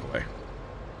just walk away.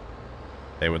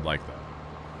 They would like that.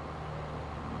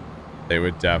 They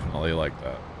would definitely like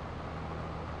that.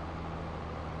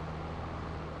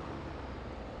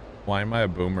 Why am I a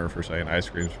boomer for saying ice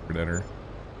cream's for dinner?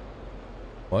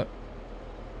 What?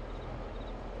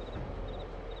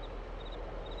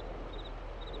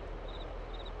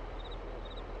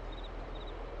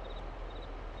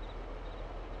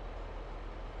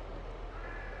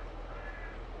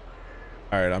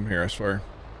 Alright, I'm here, I swear.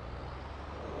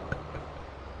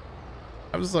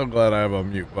 I'm so glad I have a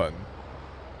mute button.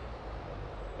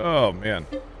 Oh, man.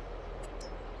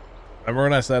 Remember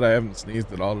when I said I haven't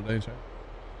sneezed at all today, chat?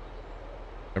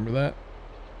 Remember that?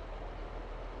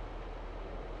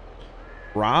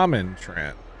 Ramen,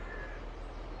 Trent.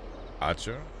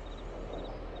 Gotcha.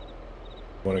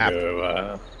 Want to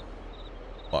go,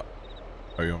 what?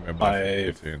 Oh, you want me to buy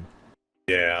 15?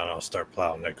 Yeah, and I'll start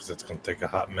plowing it because it's going to take a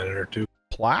hot minute or two.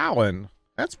 Plowing?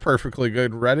 That's perfectly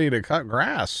good, ready to cut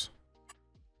grass.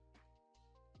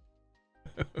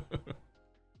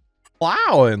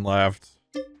 Plowing left.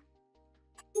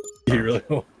 You really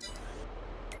will?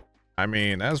 I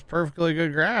mean, that's perfectly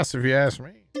good grass if you ask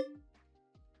me.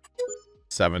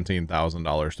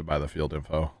 $17,000 to buy the field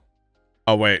info.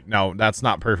 Oh wait, no, that's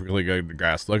not perfectly good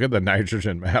grass. Look at the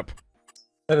nitrogen map.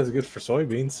 That is good for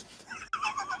soybeans.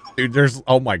 Dude, there's,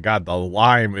 oh my god, the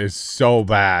lime is so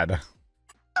bad.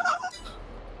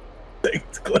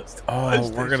 close to Oh,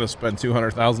 we're gonna spend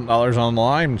 $200,000 on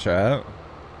lime, chat.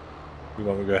 You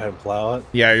want me to go ahead and plow it?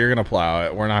 Yeah, you're gonna plow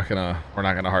it. We're not gonna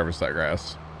harvest that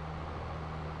grass.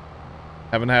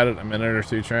 Haven't had it a minute or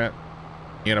two, Trent.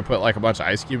 You gonna put like a bunch of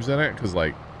ice cubes in it? Cause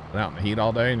like been out in the heat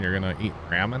all day and you're gonna eat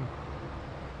ramen.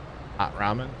 Hot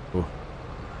ramen. Ooh.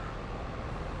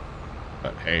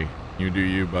 But hey, you do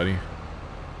you, buddy.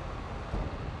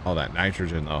 Oh, that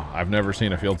nitrogen though. I've never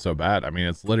seen a field so bad. I mean,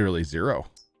 it's literally 0.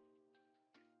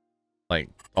 Like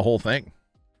the whole thing.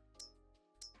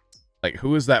 Like,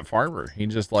 who is that farmer? He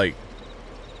just like,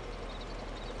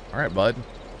 all right, bud,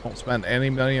 don't spend any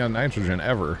money on nitrogen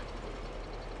ever.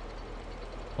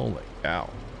 Holy cow.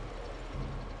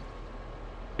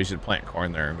 We should plant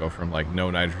corn there and go from like no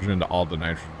nitrogen to all the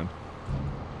nitrogen.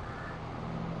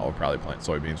 I'll probably plant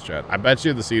soybeans, chat. I bet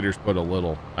you the seeders put a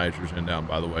little nitrogen down,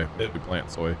 by the way, if we plant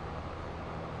soy.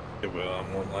 It will,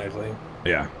 more than likely.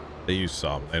 Yeah, they use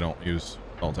some. They don't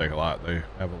take a lot. They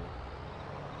have a.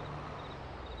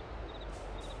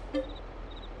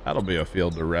 That'll be a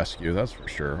field to rescue, that's for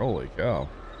sure. Holy cow.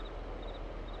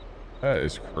 That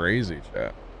is crazy,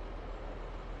 chat.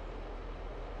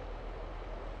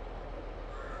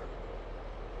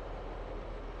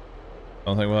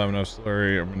 Don't think we'll have enough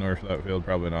slurry or manure for that field.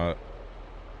 Probably not.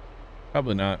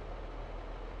 Probably not.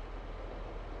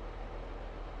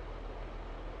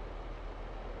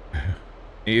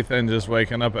 Ethan just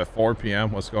waking up at 4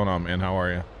 p.m. What's going on, man? How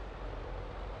are you?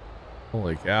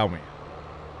 Holy cow, man.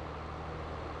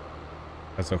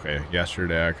 That's okay.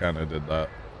 Yesterday I kind of did that.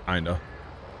 Kind of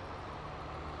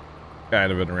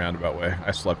in a roundabout way.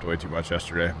 I slept way too much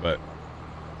yesterday, but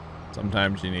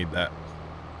sometimes you need that.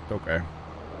 It's okay.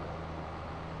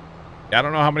 Yeah, I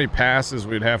don't know how many passes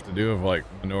we'd have to do of like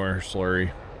manure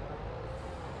slurry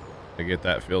to get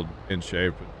that field in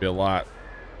shape. It'd be a lot.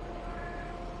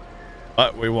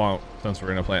 But we won't, since we're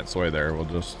going to plant soy there. We'll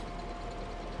just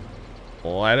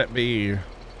let it be.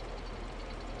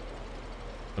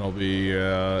 It'll be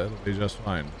just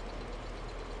fine.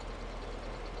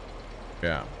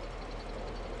 Yeah.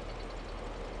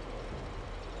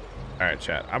 All right,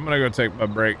 chat. I'm gonna go take my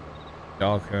break.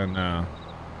 Y'all can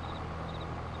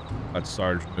let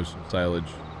Sarge move some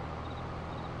silage.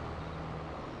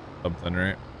 Something,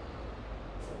 right?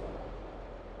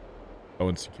 Go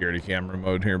in security camera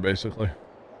mode here, basically.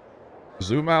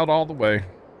 Zoom out all the way.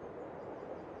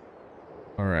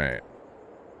 All right.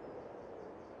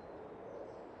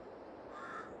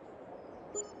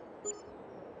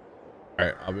 All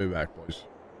right, I'll be back, boys.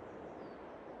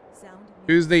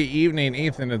 Tuesday evening,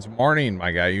 Ethan. It's morning,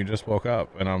 my guy. You just woke up,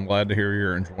 and I'm glad to hear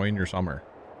you're enjoying your summer.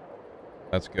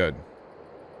 That's good.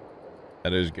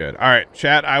 That is good. All right,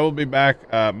 chat. I will be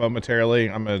back momentarily.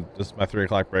 This is my 3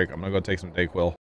 o'clock break. I'm gonna go take some Dayquil.